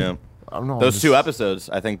 mean? all right? Yeah. I don't know. Those I'm 2 just- episodes,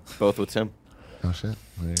 I think, both with Tim. Oh shit!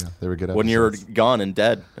 There you go. They were good. When you were episodes. gone and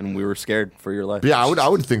dead, and we were scared for your life. Yeah, I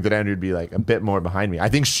would think that Andrea would be like a bit more behind me. I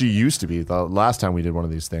think she used to be. The last time we did one of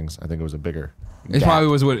these things, I think it was a bigger. It gap. probably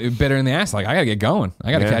was bitter in the ass. Like, I gotta get going.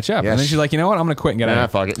 I gotta Yeah. catch up. Yeah, And then she's like, you know what? I'm gonna quit and get Nah,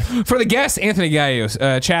 out. fuck it. For the guests, Anthony Gallegos,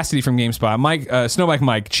 Chastity from GameSpot, Mike, Snowbike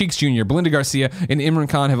Mike, Cheeks Jr., Belinda Garcia, and Imran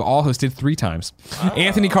Khan have all hosted 3 times.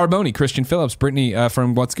 Anthony Carboni, Christian Phillips, Brittany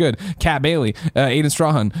from What's Good, Kat Bailey, Aiden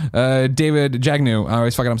Strahan, David Jagnew, I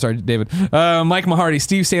always fuck it, I'm sorry, David, Mike Mahardy,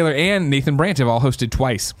 Steve Saylor, and Nathan Brandt have all hosted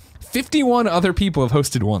twice. 51 other people have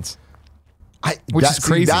hosted once. Which is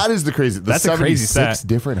crazy. That is the crazy. That's a crazy 76 stat.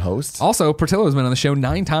 different hosts. Also, Portillo has been on the show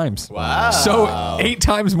 9 times. Wow. So 8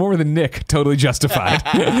 times more than Nick. Totally justified.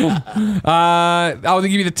 I'll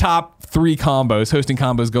give you the top 3 combos. Hosting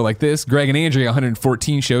combos go like this: Greg and Andrea,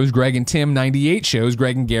 114 shows. Greg and Tim, 98 shows.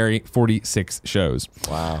 Greg and Gary, 46 shows.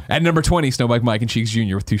 Wow. At number 20, Snowbike Mike and Cheeks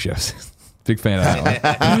Jr. with 2 shows. Big fan of that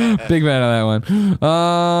one. Big fan of that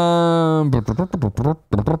one.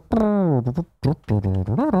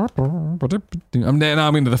 Now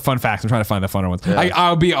I'm into the fun facts. I'm trying to find the funner ones.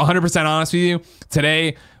 I'll be 100% honest with you.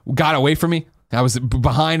 Today got away from me. I was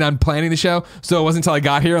behind on planning the show, so it wasn't until I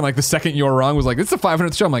got here and like the second you were wrong was like, "This is the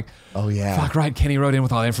 500th show." I'm like, Oh yeah. "Fuck right." Kenny wrote in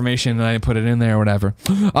with all the information and I didn't put it in there or whatever.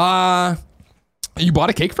 You bought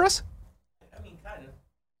a cake for us? I mean, kind of.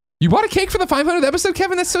 You bought a cake for the 500th episode,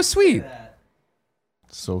 Kevin? That's so sweet.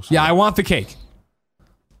 So sweet. Yeah, I want the cake.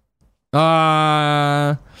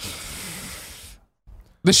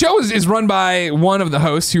 The show is run by one of the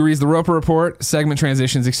hosts who reads the Roper Report, segment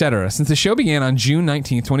transitions, etc. Since the show began on June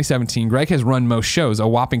 19th, 2017, Greg has run most shows, a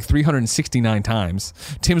whopping 369 times.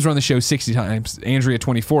 Tim's run the show 60 times, Andrea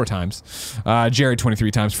 24 times, Jared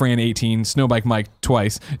 23 times, Fran 18, Snowbike Mike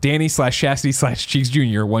twice, Danny / Chastity / Cheeks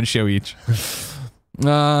Jr. 1 show each.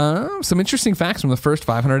 Some interesting facts from the first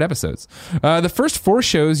 500 episodes. The first 4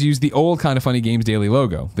 shows used the old Kind of Funny Games Daily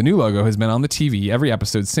logo. The new logo has been on the TV every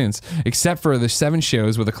episode since, except for the 7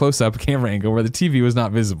 shows with a close-up camera angle where the TV was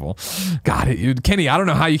not visible. God, Kenny, I don't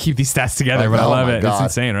know how you keep these stats together, but I love my it. God. It's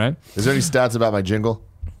insane, right? Is there any stats about my jingle?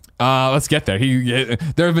 Let's get there.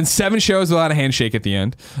 There have been 7 shows without a handshake at the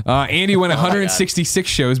end. Andy went 166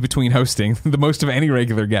 shows between hosting, the most of any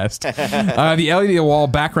regular guest. The LED wall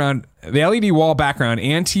background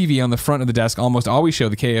and TV on the front of the desk almost always show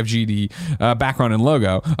the KFGD background and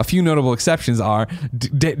logo. A few notable exceptions are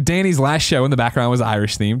Danny's last show in the background was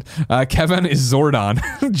Irish themed. Kevin is Zordon.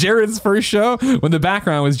 Jared's first show when the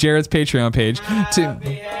background was Jared's Patreon page.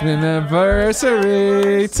 Happy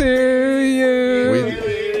anniversary to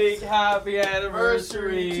you. Happy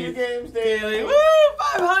anniversary. 2 games daily. Woo!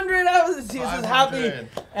 500. I was just happy.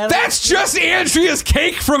 That's just Andrea's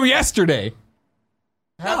cake from yesterday.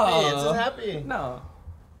 Happy. It's just happy. No.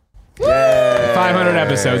 500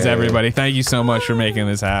 episodes, everybody. Thank you so much for making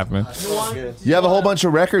this happen. You have a whole bunch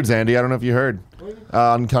of records, Andy. I don't know if you heard.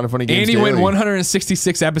 On Kind of Funny Games Andy Daily. went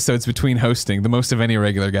 166 episodes between hosting, the most of any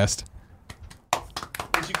regular guest.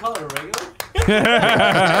 Did you call it a regular?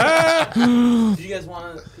 Do you guys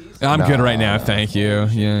want a piece? I'm good right now, thank you.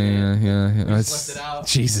 Yeah. Just left it out.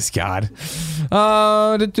 Jesus God.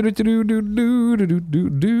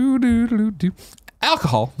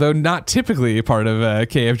 Alcohol, though not typically a part of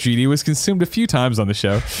KFGD, was consumed a few times on the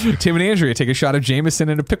show. Tim and Andrea take a shot of Jameson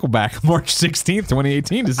and a pickleback March 16th,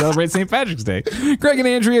 2018 to celebrate St. Patrick's Day. Greg and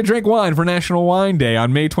Andrea drank wine for National Wine Day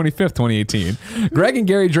on May 25th, 2018. Greg and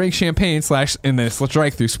Gary drank champagne in the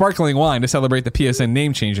strike-through sparkling wine to celebrate the PSN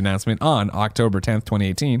name change announcement on October 10th,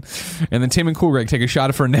 2018. And then Tim and Cool Greg take a shot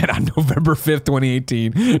of Fernet on November 5th,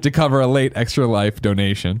 2018 to cover a late Extra Life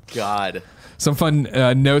donation. God. Some fun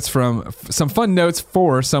notes for some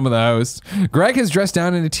of the hosts. Greg has dressed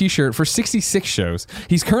down in a t-shirt for 66 shows.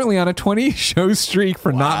 He's currently on a 20-show streak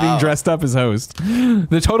for not being dressed up as host.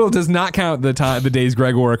 The total does not count the days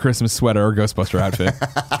Greg wore a Christmas sweater or Ghostbuster outfit.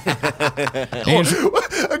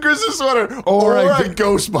 A Christmas sweater or a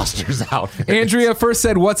Ghostbusters outfit. Andrea first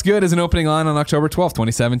said "What's good" as an opening line on October 12th,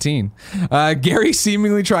 2017. Gary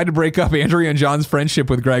seemingly tried to break up Andrea and John's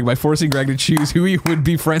friendship with Greg by forcing Greg to choose who he would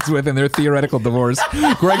be friends with in their theoretical divorce.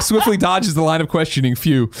 Greg swiftly dodges the line of questioning.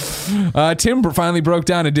 Phew. Tim finally broke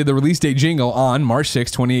down and did the release date jingle on March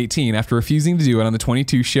 6, 2018 after refusing to do it on the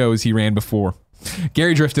 22 shows he ran before.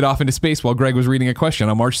 Gary drifted off into space while Greg was reading a question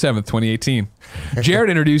on March 7th, 2018. Jared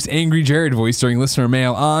introduced Angry Jared voice during listener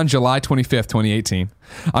mail on July 25th, 2018.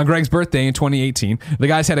 On Greg's birthday in 2018, the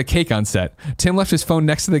guys had a cake on set. Tim left his phone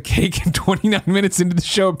next to the cake, and 29 minutes into the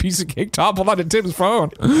show, a piece of cake toppled onto Tim's phone.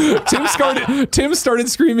 Tim started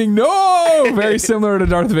screaming, "No!" Very similar to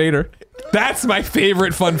Darth Vader. That's my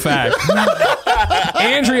favorite fun fact.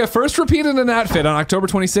 Andrea first repeated an outfit on October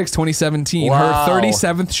 26, 2017, Wow. her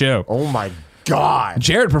 37th show. Oh my God.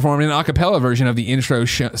 Jared performed an a cappella version of the intro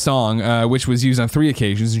song, which was used on 3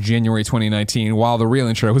 occasions in January 2019, while the real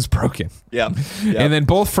intro was broken. Yep. And then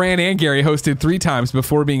both Fran and Gary hosted 3 times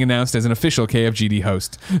before being announced as an official KFGD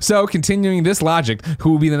host. So, continuing this logic,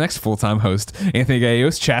 who will be the next full-time host? Anthony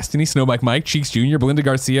Gallegos, Chastity, Snowbike Mike, Cheeks Jr., Belinda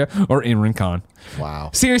Garcia, or Imran Khan?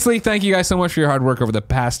 Wow. Seriously, thank you guys so much for your hard work over the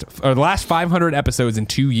last 500 episodes in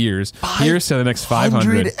 2 years. Here's to the next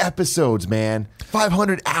 500 episodes, man.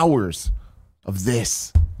 500 hours of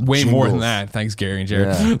this. Way Jingles. more than that. Thanks, Gary and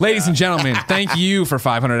Jared. Yeah. Ladies and gentlemen, thank you for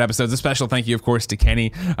 500 episodes. A special thank you, of course, to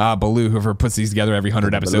Kenny Ballou, whoever puts these together every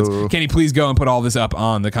 100 episodes. Ballou. Kenny, please go and put all this up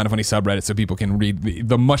on the Kind of Funny subreddit so people can read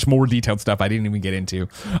the much more detailed stuff I didn't even get into.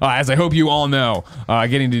 As I hope you all know,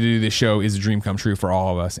 getting to do this show is a dream come true for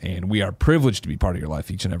all of us, and we are privileged to be part of your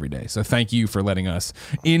life each and every day. So thank you for letting us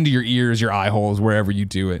into your ears, your eye holes, wherever you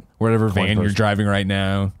do it, whatever van you're driving right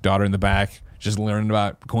now, daughter in the back, just learning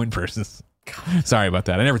about coin purses. Sorry about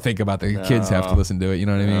that. I never think about the kids have to listen to it. You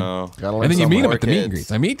know what I mean? Gotta learn And then you meet them somewhere. at the meet and Kids.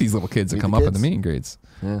 greets. I meet these little kids that Meet come the up at kids. the meet and greets.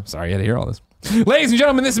 Sorry, you had to hear all this. Ladies and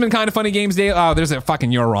gentlemen, this has been Kind of Funny Games Day. Oh, there's a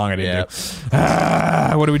fucking "you're wrong" I didn't do.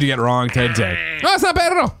 What do we do get wrong today? Oh, it's not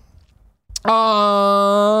bad at all.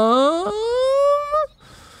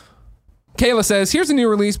 Kayla says, here's a new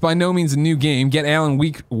release, by no means a new game. Get Alan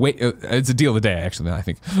Wake. It's a deal of the day, actually, I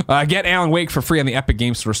think. Get Alan Wake for free on the Epic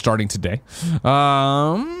Games Store starting today.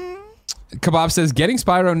 Kebab says, getting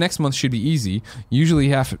Spyro next month should be easy. Usually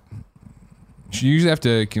have to,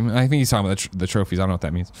 I think he's talking about the trophies. I don't know what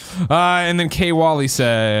that means. And then K. Wally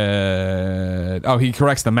said, he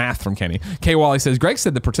corrects the math from Kenny. K. Wally says, Greg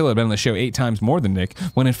said that Portillo had been on the show 8 times more than Nick,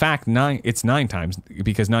 when in fact it's 9 times,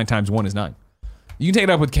 because 9 times 1 is 9. You can take it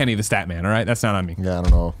up with Kenny, the stat man, all right? That's not on me. Yeah, I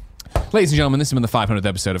don't know. Ladies and gentlemen, this has been the 500th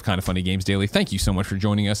episode of Kind of Funny Games Daily. Thank you so much for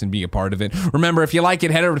joining us and being a part of it. Remember, if you like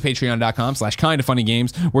it, head over to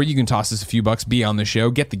patreon.com/kindoffunnygames, where you can toss us a few bucks, be on the show,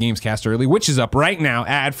 get the games cast early, which is up right now,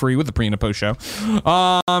 ad-free with the pre and a post show.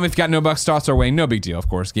 If you got no bucks, toss our way, no big deal, of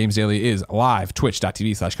course. Games Daily is live,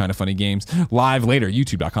 twitch.tv/kindoffunnygames, live later,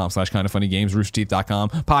 youtube.com/kindoffunnygames, roosterteeth.com,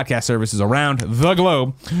 podcast services around the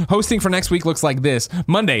globe. Hosting for next week looks like this.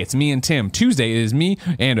 Monday, it's me and Tim. Tuesday, it is me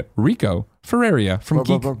and Rico Ferreria from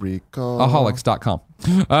Geekaholics.com.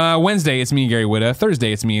 Wednesday, it's me and Gary Whitta.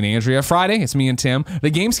 Thursday, it's me and Andrea. Friday, it's me and Tim. The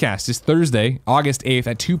Gamescast is Thursday, August 8th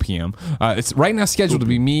at 2 p.m. It's right now scheduled to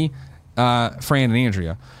be me, Fran, and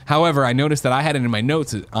Andrea. However, I noticed that I had it in my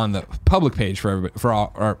notes on the public page for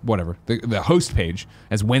the host page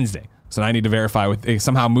as Wednesday. So I need to verify with it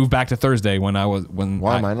somehow moved back to Thursday when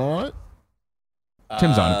Why am I not on it?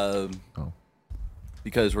 Tim's on it.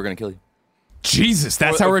 Because we're gonna kill you Jesus,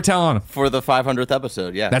 that's how we're telling them. for the 500th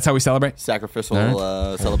episode. Yeah, That's how we celebrate. sacrificial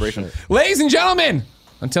All celebration. Ladies and gentlemen,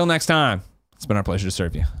 until next time, it's been our pleasure to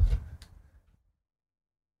serve you.